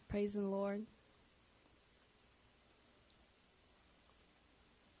 They're just praising the Lord.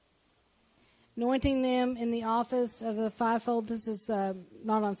 Anointing them in the office of the fivefold. This is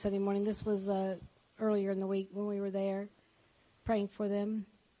not on Sunday morning. This was earlier in the week when we were there, praying for them.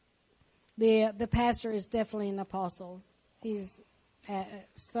 The pastor is definitely an apostle. He's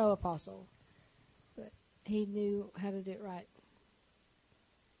so apostle, but he knew how to do it right.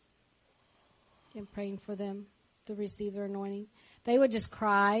 And praying for them to receive their anointing. They would just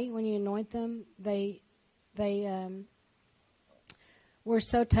cry when you anoint them. They were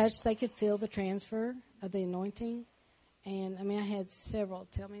so touched they could feel the transfer of the anointing. And, I had several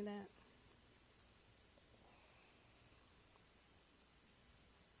tell me that.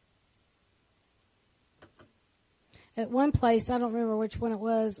 At one place, I don't remember which one it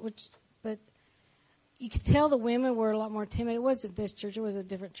was, but you could tell the women were a lot more timid. It wasn't this church. It was a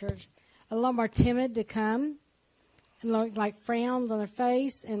different church. A lot more timid to come, and like frowns on their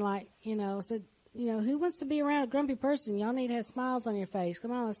face, and said, who wants to be around a grumpy person? Y'all need to have smiles on your face.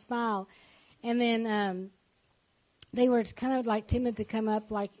 Come on, let's smile. And then they were kind of like timid to come up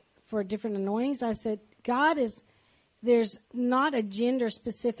like for different anointings. I said, there's not a gender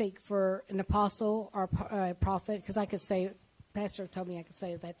specific for an apostle or a prophet, because I could say, pastor told me I could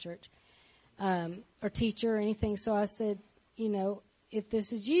say at that church, or teacher or anything. So I said, if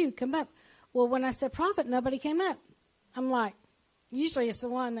this is you, come up. Well, when I said prophet, nobody came up. I'm like, usually it's the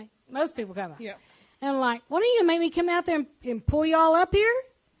one that most people come up. Yeah. And I'm like, what are you going to make me come out there and pull you all up here?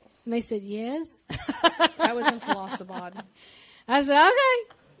 And they said, yes. I was in Philosophized. I said,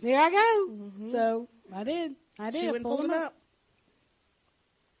 okay, here I go. Mm-hmm. So I did. She went and pulled him up.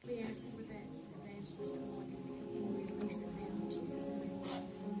 Yes, with that evangelist anointing to come forward, release it now in Jesus' name.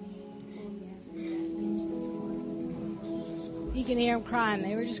 Oh, yes, with that evangelist anointing. You can hear them crying.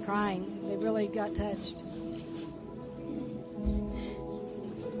 They were just crying. They really got touched.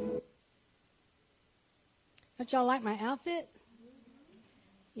 Don't y'all like my outfit?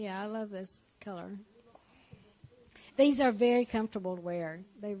 Yeah, I love this color. These are very comfortable to wear.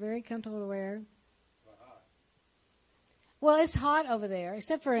 They're very comfortable to wear. Well, it's hot over there,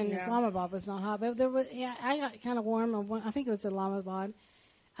 except for in Islamabad. It's not hot, but there was. Yeah, I got kind of warm. I think it was Islamabad,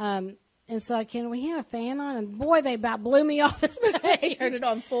 and so we have a fan on, and boy, they about blew me off the stage. They turned it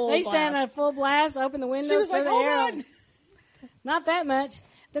on full. They blast. stand on full blast, open the windows. She was like, the "Hold air. on." Not that much.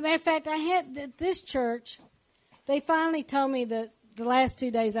 As a matter of fact, I had this church. They finally told me that the last 2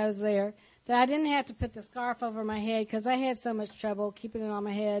 days I was there that I didn't have to put the scarf over my head because I had so much trouble keeping it on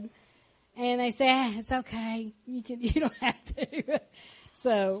my head. And they say, it's okay. You don't have to.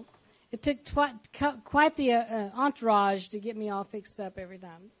 So it took quite the entourage to get me all fixed up every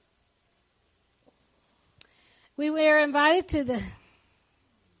time. We were invited to the...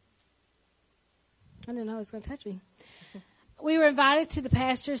 I didn't know it was going to touch me. We were invited to the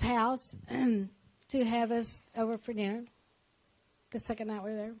pastor's house to have us over for dinner. The second night we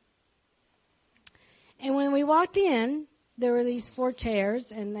were there. And when we walked in, there were these 4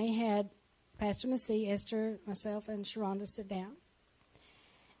 chairs, and they had Pastor Massey, Esther, myself, and Charonda sit down.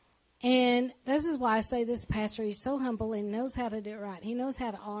 And this is why I say this pastor, he's so humble and knows how to do it right. He knows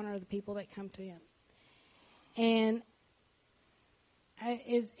how to honor the people that come to him. And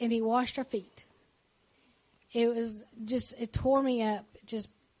he washed our feet. It was just, it tore me up. It just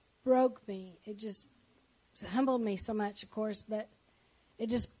broke me. It just humbled me so much, of course, but it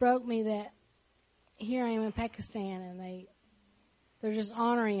just broke me that here I am in Pakistan, and they're just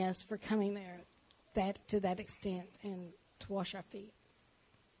honoring us for coming there to that extent and to wash our feet.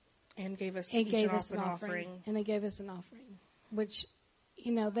 And gave us an offering. And they gave us an offering, which,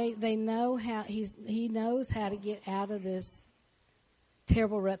 they know how he knows how to get out of this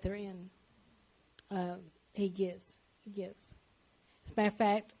terrible rut they're in. He gives. As a matter of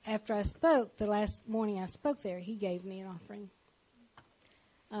fact, after I spoke, the last morning I spoke there, he gave me an offering.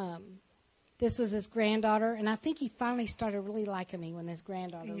 This was his granddaughter, and I think he finally started really liking me when his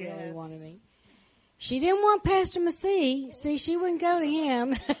granddaughter really wanted me. She didn't want Pastor Massey. See, she wouldn't go to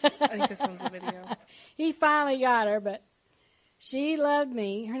him. I think this one's a video. He finally got her, but she loved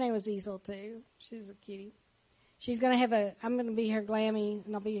me. Her name was Easel, too. She was a cutie. She's going to I'm going to be her Glammy,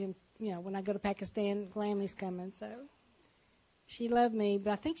 and I'll be, when I go to Pakistan, Glammy's coming, so. She loved me, but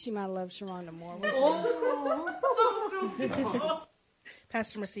I think she might have loved Charonda more.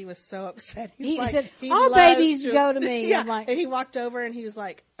 Pastor Massey was so upset. He said, all babies go to me. Yeah. I'm like, and he walked over and he was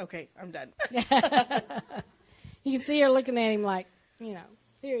like, okay, I'm done. You can see her looking at him like, here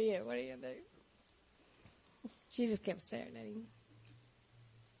you, what are you going to do? She just kept staring at him.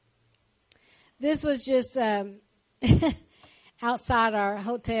 This was just outside our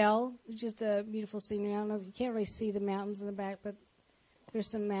hotel. Just a beautiful scenery. I don't know if you can't really see the mountains in the back, but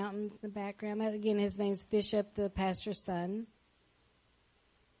there's some mountains in the background. That, again, his name's Bishop, the pastor's son.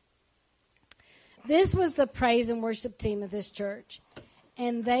 This was the praise and worship team of this church,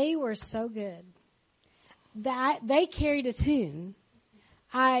 and they were so good. They carried a tune.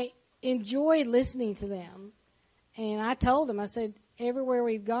 I enjoyed listening to them, and I told them, I said, everywhere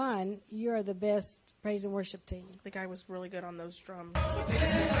we've gone, you are the best praise and worship team. The guy was really good on those drums.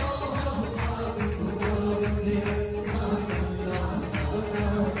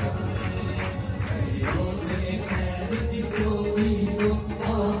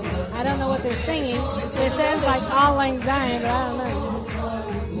 I don't know what they're singing. It sounds like Auld Lang Syne, but I don't know.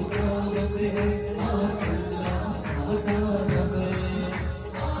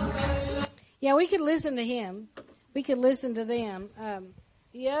 Yeah, we could listen to him. We could listen to them.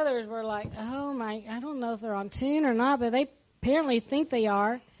 The others were like, I don't know if they're on tune or not, but they apparently think they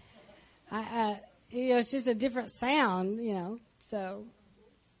are. It's just a different sound, so.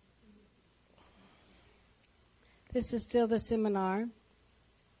 This is still the seminar.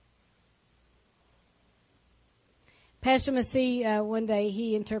 Pastor Massey, one day,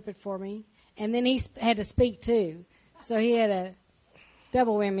 he interpreted for me, and then he had to speak too. So he had a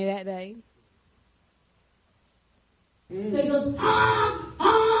double whammy that day. So he goes, honk,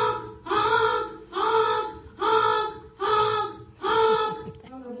 honk, honk, honk, honk, honk, honk.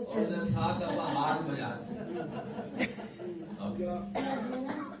 That's hard of a hard man.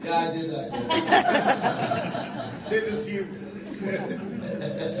 Yeah, I did that. Did this you?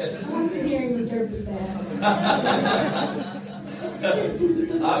 I'm hearing interpret that.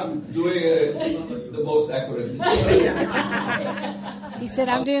 I'm doing the most accurate. He said,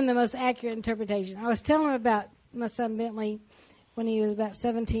 I'm doing the most accurate interpretation. I was telling him about my son Bentley when he was about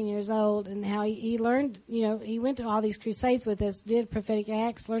 17 years old and how he learned, he went to all these crusades with us, did prophetic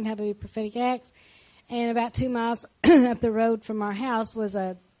acts, learned how to do prophetic acts. And about 2 miles up the road from our house was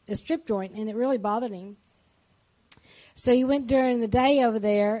a strip joint, and it really bothered him. So he went during the day over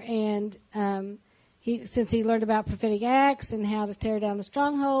there, and since he learned about prophetic acts and how to tear down the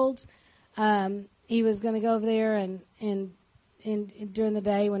strongholds, he was going to go over there and during the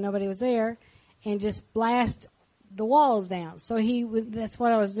day when nobody was there and just blast the walls down. So that's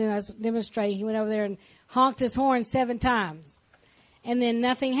what I was doing. I was demonstrating. He went over there and honked his horn 7 times, and then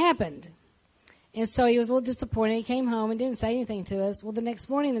nothing happened. And so he was a little disappointed. He came home and didn't say anything to us. Well, the next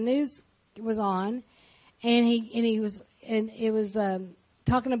morning the news was on, and it was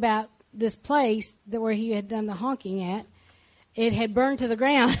talking about this place where he had done the honking at. It had burned to the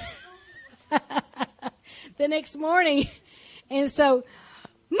ground. the next morning. And so,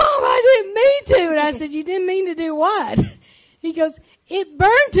 Mom, I didn't mean to. And I said, you didn't mean to do what? He goes, it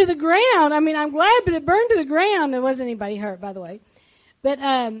burned to the ground. I mean, I'm glad, but it burned to the ground. There wasn't anybody hurt, by the way. But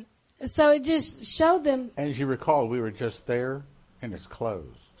so it just showed them. As you recall, we were just there, and it's closed.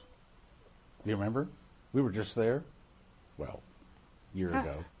 Do you remember? We were just there. Well, a year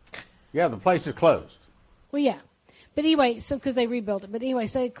ago. Yeah, the place is closed. Well, yeah. But anyway, so because they rebuilt it. But anyway,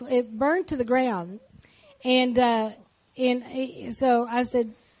 so it burned to the ground. And so I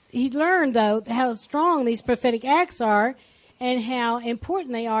said, he learned, though, how strong these prophetic acts are and how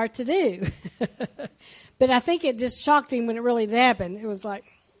important they are to do. But I think it just shocked him when it really happened. It was like,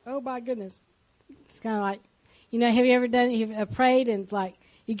 oh, my goodness. It's kind of like, have you ever done it? You've prayed and it's like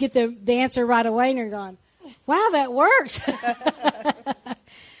you get the answer right away and you're going, wow, that worked.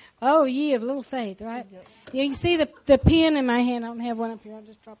 Oh, ye of little faith, right? Yep. You can see the pen in my hand. I don't have one up here. I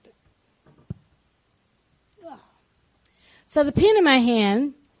just dropped it. Oh. So the pen in my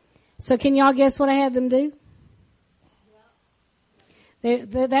hand. So can y'all guess what I had them do?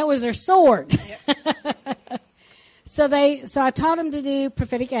 That was their sword. Yep. So I taught them to do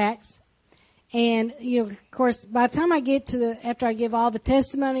prophetic acts. And, of course, by the time I get to after I give all the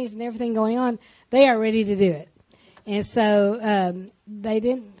testimonies and everything going on, they are ready to do it. And so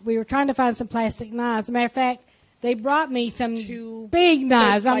we were trying to find some plastic knives. As a matter of fact, they brought me some big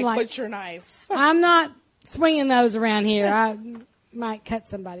knives. I'm like, butcher knives. I'm not swinging those around here. I might cut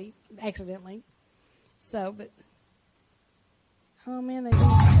somebody accidentally. So, but, oh man,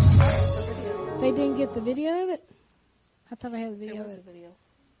 they didn't get the video of it? I thought I had the video of it. Video.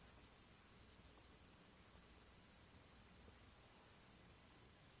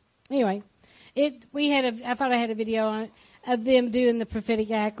 Anyway, I thought I had a video on it of them doing the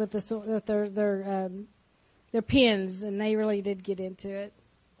prophetic act with their pens, and they really did get into it.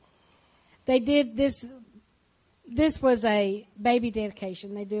 They did this. This was a baby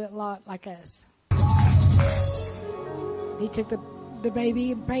dedication. They do it a lot like us. He took the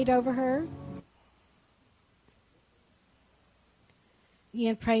baby and prayed over her.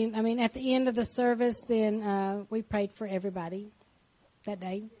 And praying. I mean, at the end of the service, then we prayed for everybody that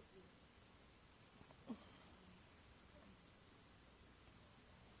day.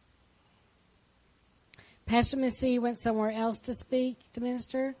 Pastor Missy went somewhere else to speak, to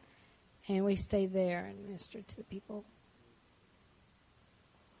minister, and we stayed there and ministered to the people.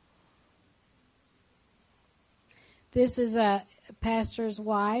 This is a pastor's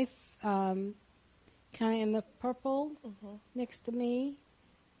wife, kind of in the purple, next to me.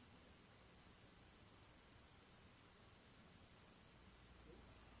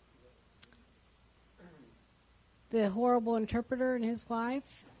 The horrible interpreter and his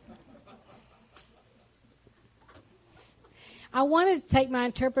wife. I wanted to take my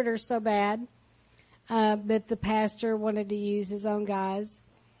interpreter so bad, but the pastor wanted to use his own guys.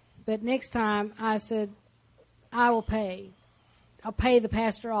 But next time, I said, I will pay. I'll pay the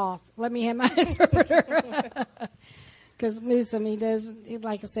pastor off. Let me have my interpreter. Because Musum, he does,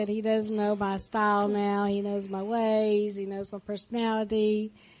 like I said, he does know my style now. He knows my ways. He knows my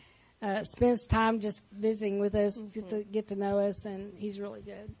personality. Spends time just visiting with us, get to know us, and he's really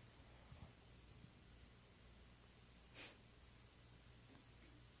good.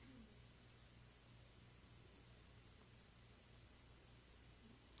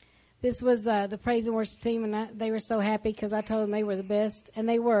 This was the praise and worship team, and they were so happy because I told them they were the best, and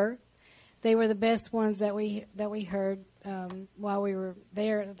they were. They were the best ones that we heard while we were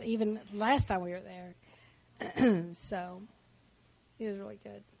there, even last time we were there. So it was really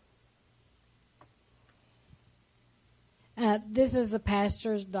good. This is the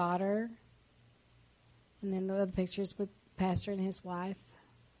pastor's daughter, and then the other pictures with the pastor and his wife.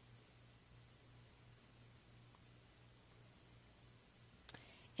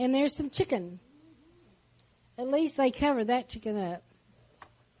 And there's some chicken. At least they covered that chicken up.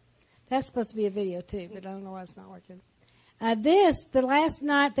 That's supposed to be a video too, but I don't know why it's not working. The last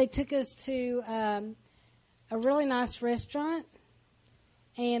night they took us to a really nice restaurant.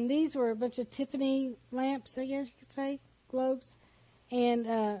 And these were a bunch of Tiffany lamps, I guess you could say, globes.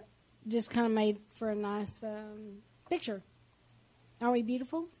 And just kind of made for a nice picture. Aren't we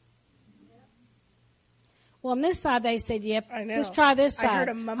beautiful? Well, on this side, they said, yep, I know. just try this side. I heard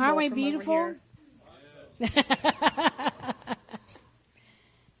a mumble Aren't we from beautiful? over here.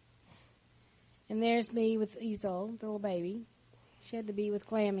 And there's me with Ezel, the little baby. She had to be with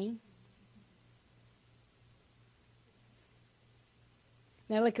Glammy.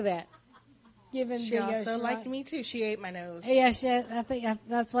 Now look at that. She also liked me, too. She ate my nose. Yeah, I think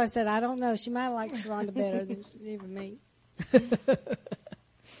that's why I said, I don't know. She might have liked Charonda better than even me.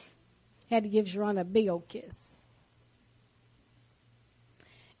 Had to give Charonda a big old kiss.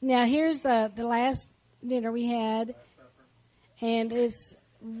 Now, here's the last dinner we had. And it's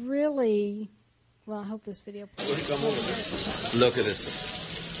really, well, I hope this video plays. Look at this.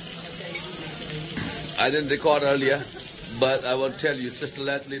 I didn't record earlier, but I will tell you, Sister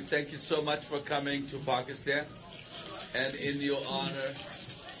Leslie, thank you so much for coming to Pakistan. And in your honor,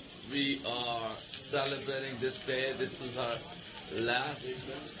 we are celebrating this day. This is our last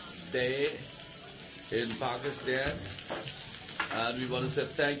day in Pakistan. And we want to say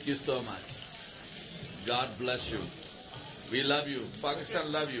thank you so much. God bless you. We love you.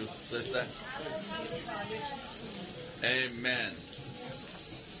 Pakistan love you, sister. Amen.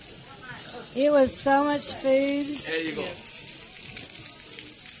 It was so much food. There you go.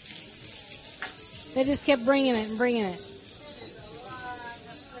 They just kept bringing it and bringing it.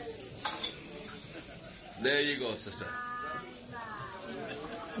 There you go, sister.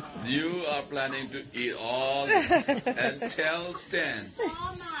 You are planning to eat all this. And tell Stan.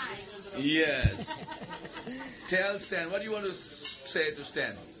 Yes. Tell Stan. What do you want to say to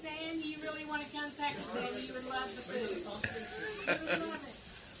Stan? Stan, you really want to come to Pakistan. You would love the food.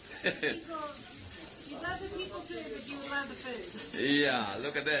 You love the people too, but you would love the food. Yeah,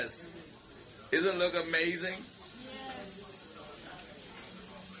 look at this. Doesn't it look amazing? Yes.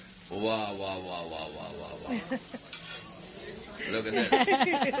 Wow, wow, wow, wow, wow, wow, wow. Look at this.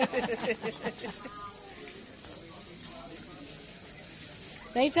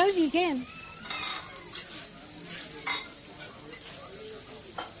 They told you can.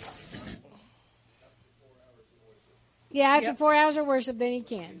 Yeah, after 4 hours of worship, then you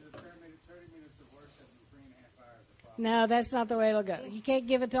can. No, that's not the way it'll go. You can't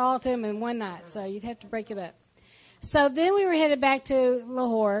give it all to him in one night, so you'd have to break it up. So then we were headed back to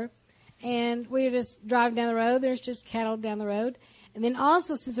Lahore, and we were just driving down the road. There's just cattle down the road. And then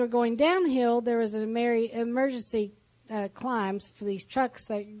also, since we're going downhill, there was an emergency climbs for these trucks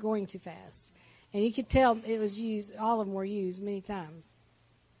that are going too fast. And you could tell it was used, all of them were used many times.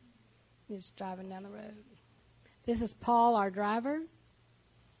 Just driving down the road. This is Paul, our driver.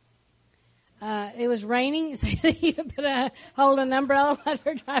 It was raining, so you could hold an umbrella while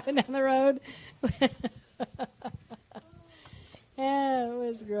we're driving down the road. Yeah, it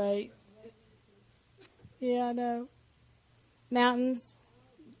was great. Yeah, I know. Mountains.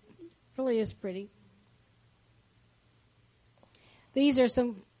 Really is pretty. These are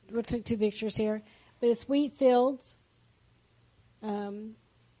some, we took 2 pictures here, but it's wheat fields.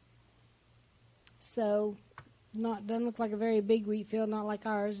 So, doesn't look like a very big wheat field, not like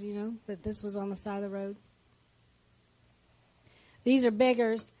ours, but this was on the side of the road. These are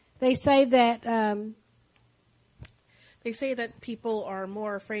beggars. They say that people are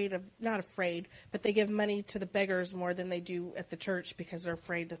more not afraid, but they give money to the beggars more than they do at the church because they're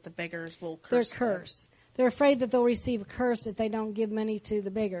afraid that the beggars will curse them. They're cursed. They're afraid that they'll receive a curse if they don't give money to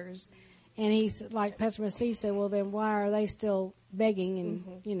the beggars. And he's like Pastor Masih said, well, then why are they still begging?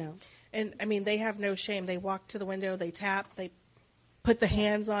 And, And, I mean, they have no shame. They walk to the window, they tap, they put the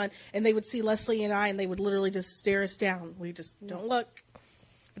hands on, and they would see Leslie and I, and they would literally just stare us down. We just don't look.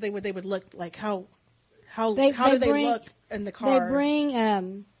 But they would look like how do they look in the car?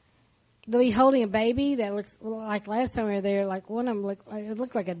 They'll be holding a baby that looks like last time we were there. Like one of them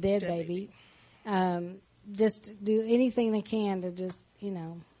looked like a dead baby. Just do anything they can to just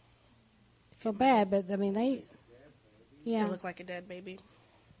feel bad. But I mean they look like a dead baby.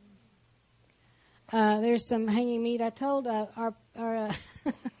 There's some hanging meat. I told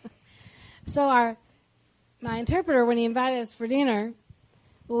my interpreter when he invited us for dinner.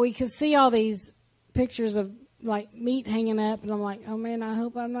 Well, we could see all these pictures of like meat hanging up, and I'm like, oh man, I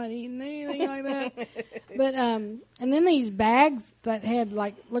hope I'm not eating anything like that. But and then these bags that had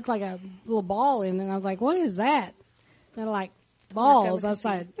looked like a little ball in it. And I was like, what is that? They're like balls. I was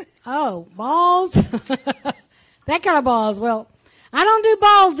like, oh, balls? That kind of balls. Well, I don't do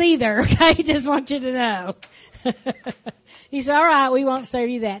balls either. Okay, just want you to know. He said, all right, we won't serve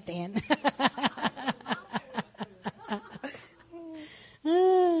you that then.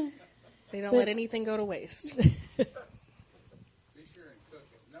 They don't let anything go to waste. Be sure and cook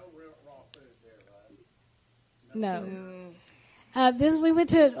it. No real raw food there, right? No. We went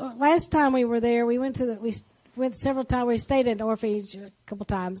to last time we were there. We went several times. We stayed at an orphanage a couple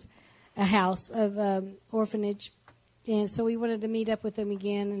times, a house of orphanage, and so we wanted to meet up with them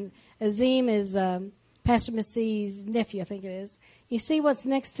again. And Azim is Pastor Masih's nephew, I think it is. You see what's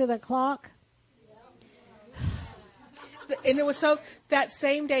next to the clock? And it was that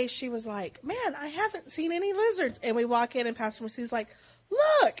same day she was like, man, I haven't seen any lizards. And we walk in and Pastor Masih's like,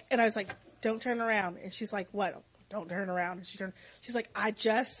 look. And I was like, don't turn around. And she's like, what? Don't turn around. And she's like, I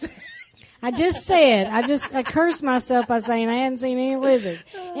just. I cursed myself by saying I hadn't seen any lizard.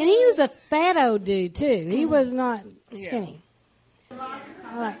 And he was a fat old dude, too. He was not skinny. All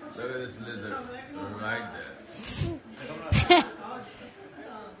right. Look at this lizard right there.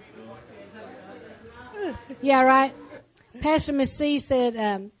 Yeah, right. Pastor Miss C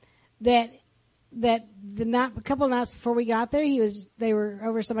said that a couple of nights before we got there, they were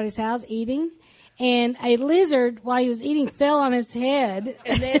over at somebody's house eating, and a lizard, while he was eating, fell on his head.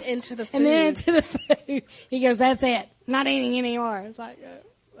 And then into the food. He goes, "That's it. Not eating anymore." It's like,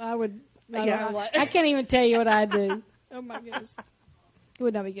 I would. I can't even tell you what I'd do. Oh, my goodness. It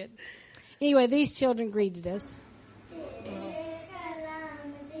would not be good. Anyway, these children greeted us.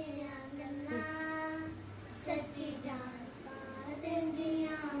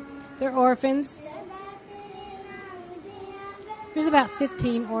 They're orphans. There's about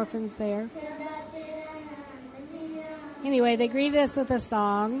 15 orphans there. Anyway, they greeted us with a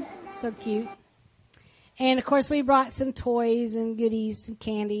song. So cute. And, of course, we brought some toys and goodies and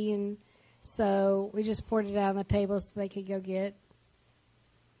candy. And so we just poured it out on the table so they could go get.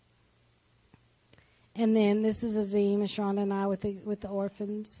 And then this is Azim and Charonda and I with the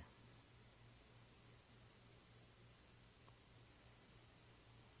orphans.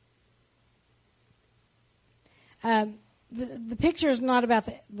 The picture is not about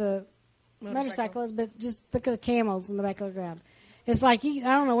the motorcycles, but just look at the camels in the back of the ground. It's like, I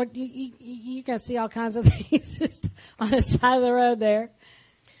don't know what, you can see all kinds of things just on the side of the road there.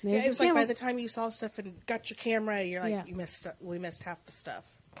 It was like by the time you saw stuff and got your camera, you're like, we missed half the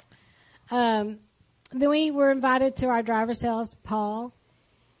stuff. Then we were invited to our driver's house, Paul.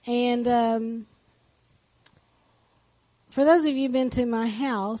 And for those of you who've been to my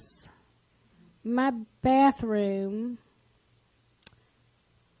house, my bathroom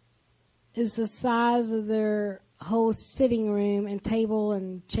is the size of their whole sitting room and table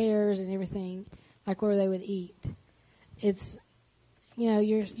and chairs and everything, like where they would eat. It's,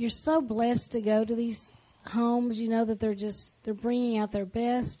 you're so blessed to go to these homes. You know that they're bringing out their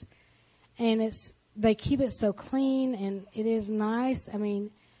best, and they keep it so clean, and it is nice. I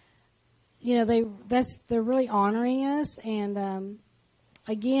mean, they're really honoring us, and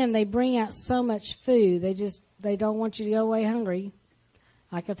again, they bring out so much food. They don't want you to go away hungry.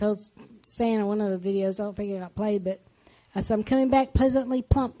 Like I told Stan in one of the videos, I don't think it got played, but I said, I'm coming back pleasantly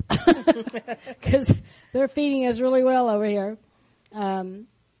plump because they're feeding us really well over here. But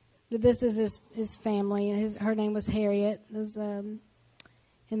this is his family, and her name was Harriet. And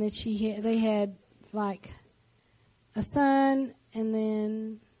then they had like a son, and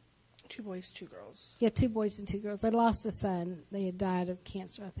then 2 boys, 2 girls. Yeah, 2 boys and 2 girls. They lost a son. They had died of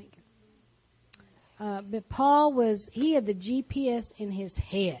cancer, I think. But Paul he had the GPS in his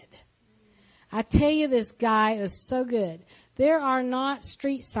head. I tell you, this guy is so good. There are not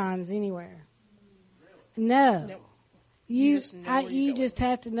street signs anywhere. No. You just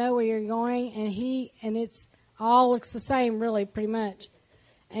have to know where you're going, and it's all looks the same, really, pretty much.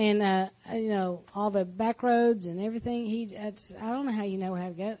 And all the back roads and everything. I don't know how you know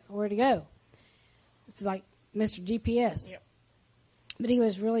where to go. It's like Mr. GPS. Yep. But he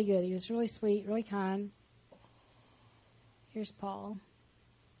was really good. He was really sweet, really kind. Here's Paul.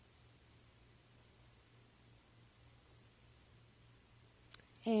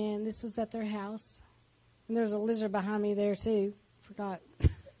 And this was at their house. And there was a lizard behind me there, too. Forgot.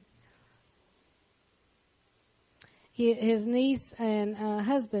 His niece and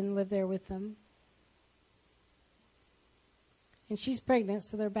husband live there with them. And she's pregnant,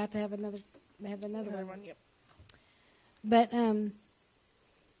 so they're about to have another one. Yep. But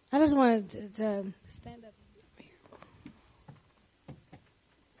I just wanted to stand up here.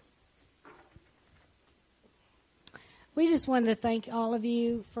 We just wanted to thank all of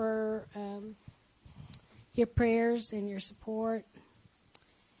you for your prayers and your support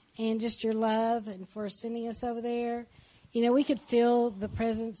and just your love and for sending us over there. We could feel the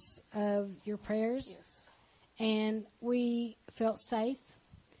presence of your prayers. Yes. And we felt safe.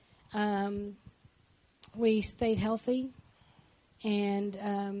 We stayed healthy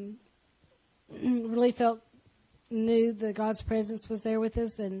and really knew that God's presence was there with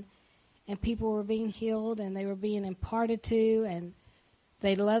us, and people were being healed and they were being imparted to, and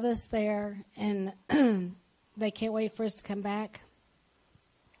they love us there, and they can't wait for us to come back.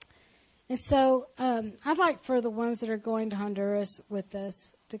 And so I'd like for the ones that are going to Honduras with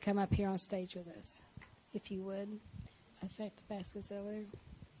us to come up here on stage with us, if you would. In fact, the basket's over there.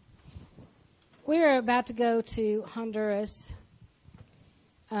 We're about to go to Honduras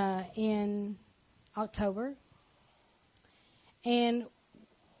in October, and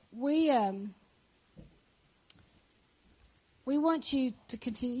we want you to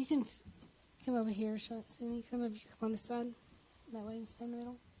continue. You can Come over here, Sunny. Come over. Come on the side. That way, stay in the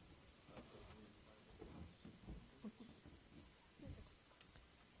middle.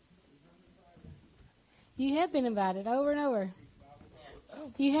 You have been invited over and over.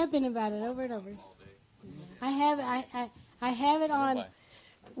 You have been invited over and over. I have it on.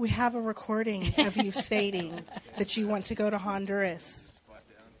 We have a recording of you stating that you want to go to Honduras.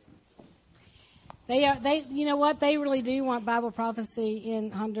 They you know what? They really do want Bible prophecy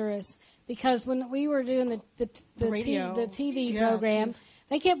in Honduras, because when we were doing the TV program,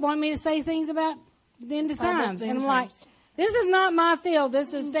 they kept wanting me to say things about the end of times, and I'm like, this is not my field.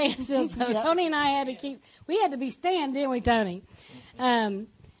 This is Stan's field. So Tony and I had to be Stan, didn't we, Tony?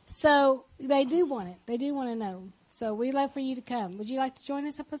 So they do want it. They do want to know. So we'd love for you to come. Would you like to join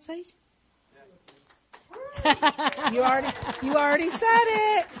us up on stage? You already said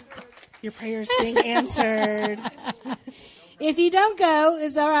it. Your prayer's being answered. If you don't go,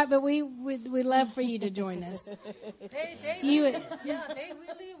 it's all right, but we'd love for you to join us. They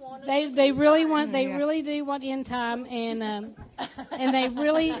really do want end time, and they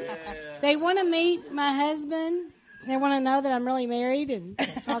want to meet my husband. They want to know that I'm really married and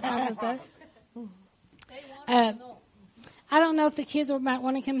all kinds of stuff. I don't know if the kids might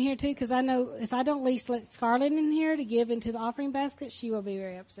want to come here too, because I know if I don't at least let Scarlett in here to give into the offering basket, she will be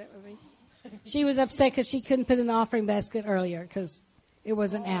very upset with me. She was upset because she couldn't put in the offering basket earlier because it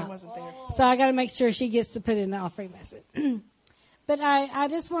wasn't out. It wasn't there. So I got to make sure she gets to put in the offering basket. But I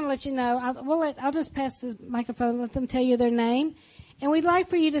just want to let you know, I'll just pass the microphone and let them tell you their name. And we'd like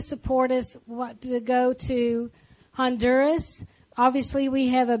for you to support us to go to Honduras. Obviously, we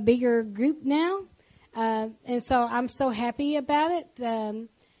have a bigger group now. And so I'm so happy about it.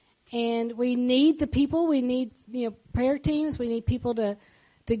 And we need the people. We need, prayer teams. We need people to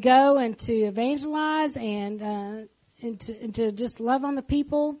go and to evangelize and to just love on the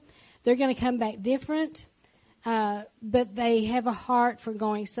people. They're going to come back different, but they have a heart for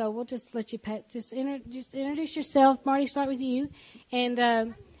going. So we'll just let you just introduce yourself. Marty, start with you,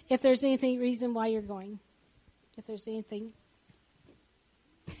 and if there's any reason why you're going, if there's anything.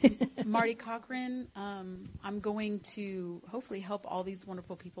 Marty Cochran. I'm going to hopefully help all these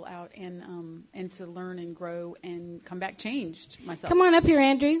wonderful people out and to learn and grow and come back changed myself. Come on up here,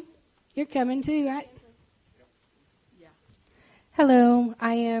 Andrew. You're coming too, right? Yeah. Hello,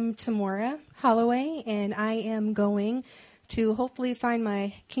 I am Tamora Holloway, and I am going to hopefully find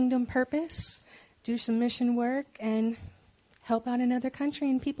my kingdom purpose, do some mission work, and help out another country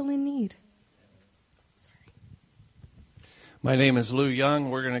and people in need. My name is Lou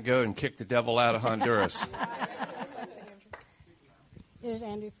Young. We're going to go and kick the devil out of Honduras. There's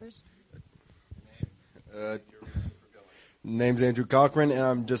Andrew first. Name's Andrew Cochran, and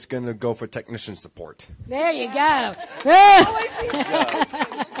I'm just going to go for technician support. There you go.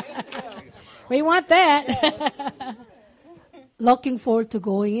 We want that. Looking forward to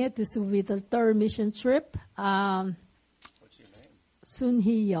going it. This will be the third mission trip. Sun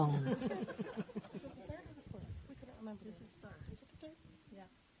Hee Young.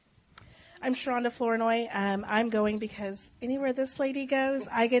 I'm Charonda Flournoy. I'm going because anywhere this lady goes,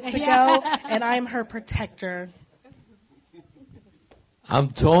 I get to go, and I'm her protector. I'm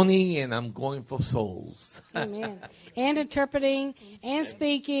Tony, and I'm going for souls. Amen. And interpreting, and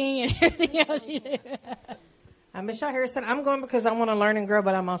speaking, and everything else you do. I'm Michelle Harrison. I'm going because I want to learn and grow,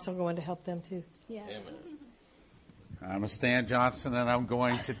 but I'm also going to help them too. Yeah. I'm Stan Johnson, and I'm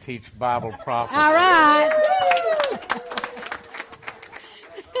going to teach Bible prophecy. All right.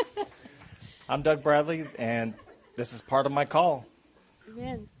 I'm Doug Bradley, and this is part of my call.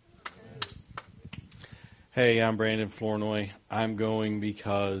 Amen. Hey, I'm Brandon Flournoy. I'm going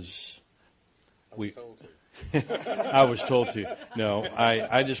because I was told to. No,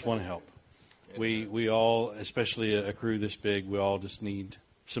 I just want to help. We all, especially a crew this big, we all just need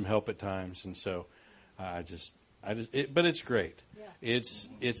some help at times, and so but it's great. Yeah. It's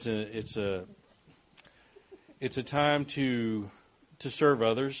a time to serve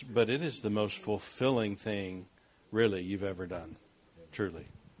others, but it is the most fulfilling thing, really, you've ever done, truly.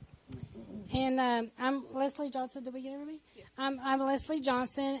 And I'm Leslie Johnson. Did we get everybody? Yes. I'm Leslie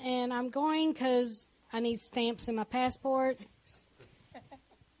Johnson, and I'm going because I need stamps in my passport.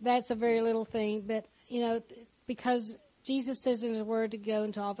 That's a very little thing, but, because Jesus says in his word to go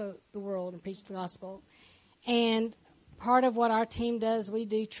into all the world and preach the gospel. And part of what our team does, we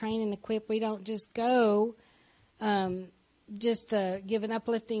do train and equip. We don't just go just to give an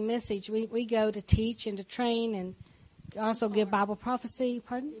uplifting message. We go to teach and to train and also give Bible prophecy.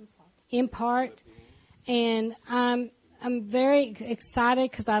 Pardon? Impart. And I'm very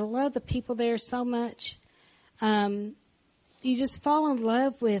excited because I love the people there so much. just fall in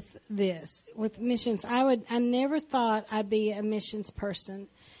love with this, with missions. I never thought I'd be a missions person.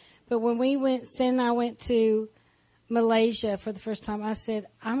 But when Stan and I went to Malaysia for the first time, I said,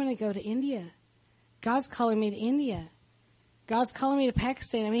 I'm going to go to India. God's calling me to India. God's calling me to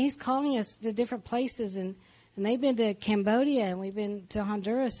Pakistan. I mean, he's calling us to different places, and they've been to Cambodia, and we've been to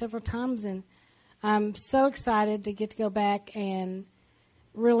Honduras several times, and I'm so excited to get to go back and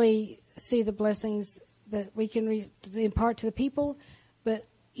really see the blessings that we can impart to the people. But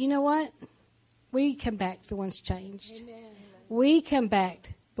you know what? We come back the ones changed. Amen. We come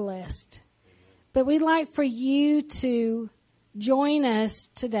back blessed. But we'd like for you to join us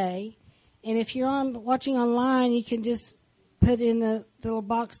today. And if you're watching online, you can just put in the little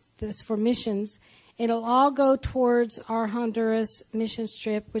box that's for missions. It'll all go towards our Honduras missions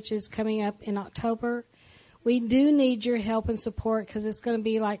trip, which is coming up in October. We do need your help and support because it's going to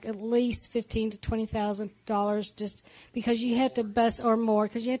be like at least $15,000 to $20,000 just because you have to bus or more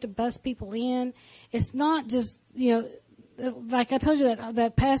because you have to bus people in. It's not just, like I told you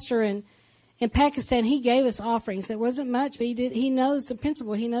that pastor in Pakistan, he gave us offerings. It wasn't much, but he knows the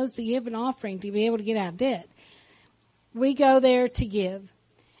principle. He knows to give an offering to be able to get out of debt. We go there to give,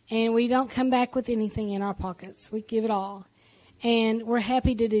 and we don't come back with anything in our pockets. We give it all, and we're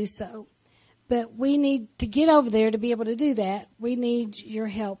happy to do so. But we need to get over there to be able to do that. We need your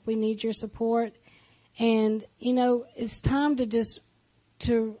help. We need your support. And, it's time to just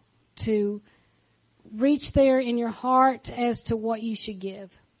to reach there in your heart as to what you should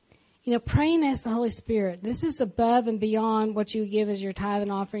give. Pray and ask the Holy Spirit. This is above and beyond what you give as your tithe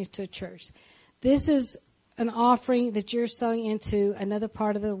and offerings to a church. This is an offering that you're sowing into another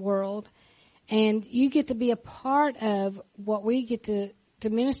part of the world. And you get to be a part of what we get to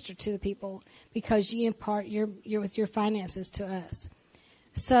minister to the people because you impart your with your finances to us.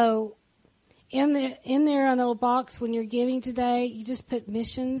 So in there on the little box when you're giving today, you just put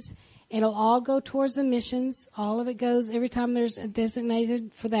missions. It'll all go towards the missions. All of it goes, every time there's a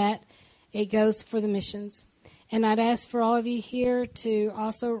designated for that, it goes for the missions. And I'd ask for all of you here to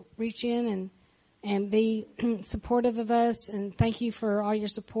also reach in and be supportive of us. And thank you for all your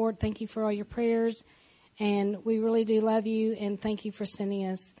support. Thank you for all your prayers. And we really do love you. And thank you for sending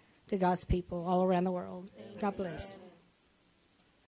us to God's people all around the world. God bless.